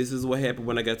 This is what happened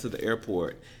when I got to the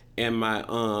airport. And my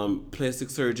plastic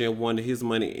surgeon wanted his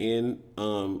money in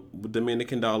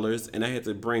Dominican dollars, and I had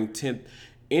to bring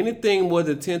anything more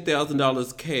than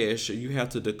 $10,000 cash. You have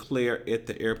to declare at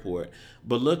the airport.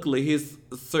 But luckily, his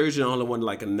surgeon only wanted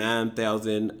like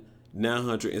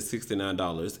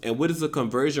 $9,969. And what is the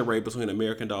conversion rate between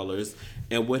American dollars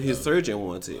and what his surgeon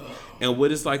wanted? And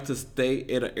what it's like to stay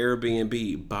at an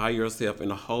Airbnb by yourself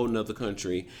in a whole nother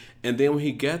country. And then when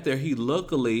he got there, he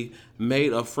luckily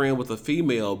made a friend with a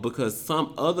female, because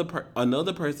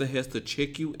another person has to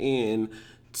check you in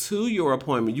to your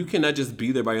appointment. You cannot just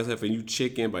be there by yourself and you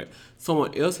check in, but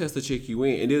someone else has to check you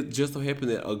in. And it just so happened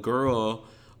that a girl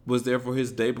was there for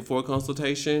his day before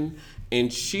consultation,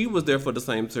 and she was there for the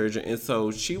same surgeon, and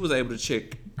so she was able to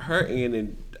check her in,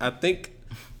 and I think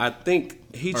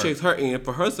he checked her in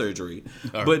for her surgery.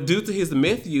 But due to his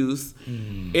meth use,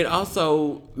 it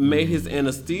also made his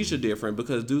anesthesia different,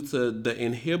 because due to the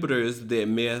inhibitors that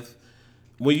meth,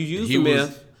 when you use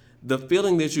meth, the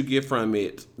feeling that you get from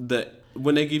it,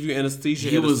 when they give you anesthesia,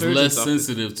 he was less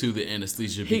sensitive to the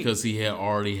anesthesia because he had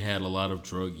already had a lot of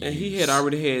drug use. And he had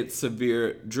already had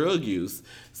severe drug use.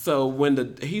 So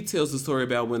when he tells the story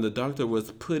about when the doctor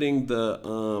was putting the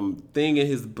thing in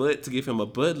his butt to give him a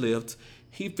butt lift,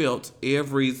 he felt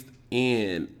every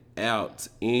in, out,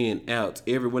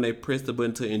 every when they pressed the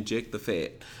button to inject the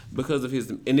fat, because of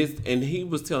his and he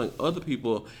was telling other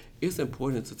people it's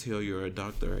important to tell your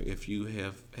doctor if you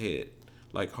have had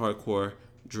like hardcore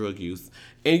drug use.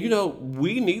 And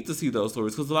we need to see those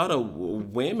stories, because a lot of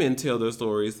women tell their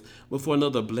stories before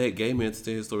another black gay man to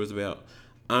tell his stories about,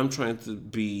 I'm trying to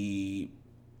be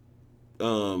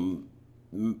doing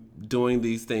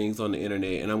these things on the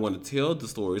internet and I want to tell the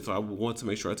story, so I want to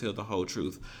make sure I tell the whole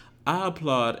truth. I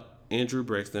applaud Andrew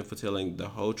Braxton for telling the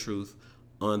whole truth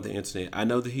on the internet. I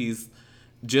know that he's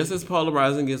just as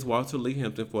polarizing as Walter Lee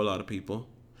Hampton for a lot of people,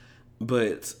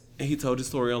 but he told his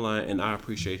story online, and I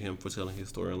appreciate him for telling his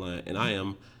story online. And I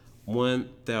am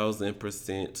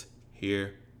 1,000%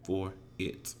 here for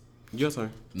it. Your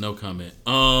turn. No comment.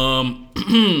 My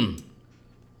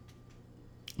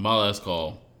last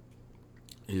call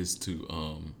is to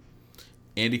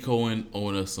Andy Cohen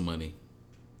owing us some money.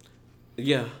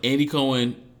 Yeah. Andy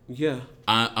Cohen. Yeah.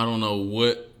 I don't know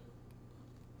what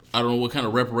kind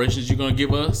of reparations you're gonna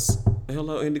give us.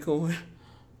 Hello, Andy Cohen.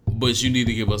 But you need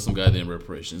to give us some goddamn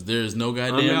reparations. There is no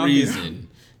goddamn reason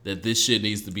that this shit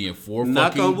needs to be in 4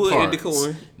 fucking parts. Andy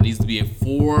Cohen. It needs to be in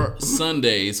 4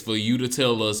 Sundays for you to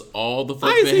tell us all the fuck that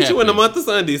happened. I ain't seen you in a month of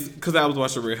Sundays because I was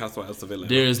watching Real Housewives of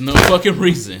Atlanta. There is no fucking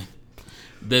reason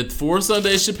that 4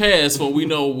 Sundays should pass before we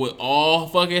know what all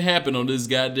fucking happened on this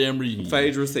goddamn reunion.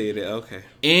 Phaedra said it. Okay.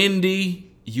 Andy,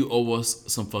 you owe us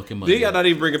some fucking money. Then y'all not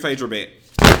even bringing Phaedra back.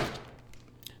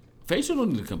 Phaedra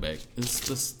don't need to come back.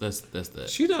 That's that.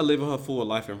 She's not living her full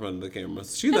life in front of the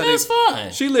cameras. That's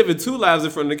fine. She living 2 lives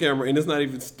in front of the camera, and it's not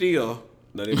even still.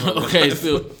 Not even okay,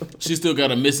 she still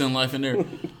got a missing life in there.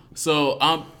 So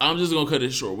I'm just gonna cut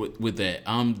it short with that.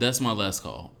 That's my last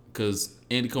call, because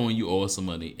Andy Cohen, you owe us some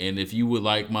money, and if you would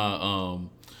like my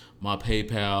my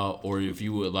PayPal, or if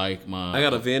you would like I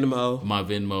got a Venmo. My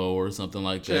Venmo or something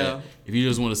like that. Yeah. If you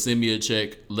just want to send me a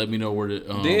check, let me know where to.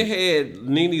 They had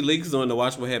Nene Leakes on to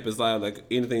Watch What Happens Live, like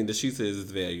anything that she says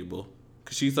is valuable.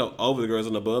 Because she's so over the girls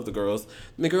and above the girls.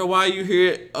 And the girl, why are you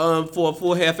here for a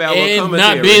full half hour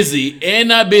commentary? And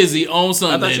not busy on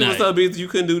Sunday I thought you was so busy you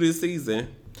couldn't do this season.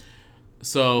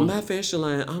 So my fashion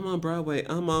line, I'm on Broadway.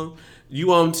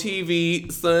 You on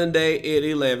TV Sunday at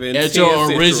 11. At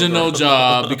your original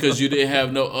job, because you didn't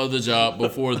have no other job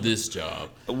before this job.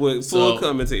 With full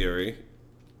commentary.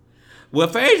 Well,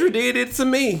 Phaedra did it to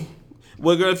me.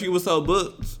 Well, girl, if you were so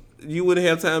booked, you wouldn't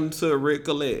have time to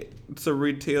recollect, to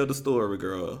retell the story,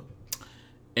 girl.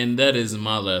 And that is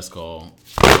my last call.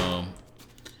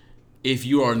 If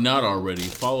you are not already,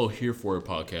 follow Here For It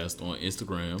Podcast on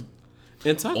Instagram,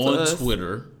 And talk to on us.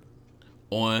 Twitter,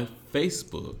 on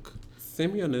Facebook.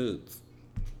 Send me your nudes.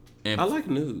 And I like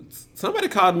nudes. Somebody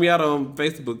called me out on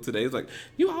Facebook today. It's like,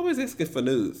 you always asking for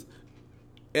nudes.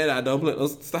 And I don't plan on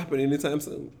stopping anytime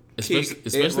soon. especially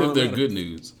if they're good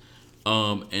news.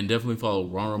 And definitely follow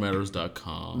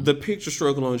ronromatters.com. The picture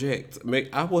struggle on Jacked.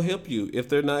 I will help you. If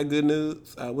they're not good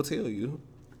nudes, I will tell you.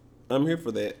 I'm here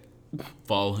for that.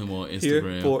 Follow him on Here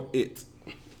Instagram, for it.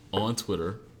 on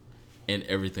Twitter, and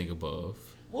everything above.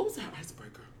 What was that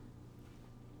icebreaker?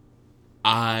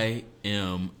 I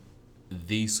am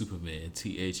the Superman,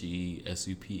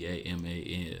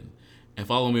 TheSupaman. And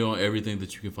follow me on everything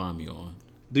that you can find me on.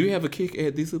 Do you have a kick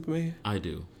at the Superman? I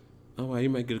do. Oh, wow, you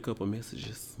might get a couple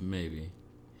messages. Maybe.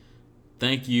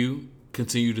 Thank you.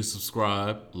 Continue to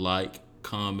subscribe, like,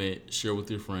 comment, share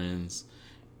with your friends,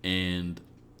 and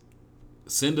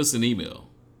send us an email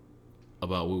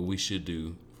about what we should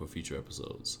do for future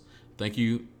episodes. Thank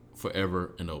you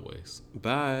forever and always.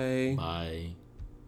 Bye. Bye.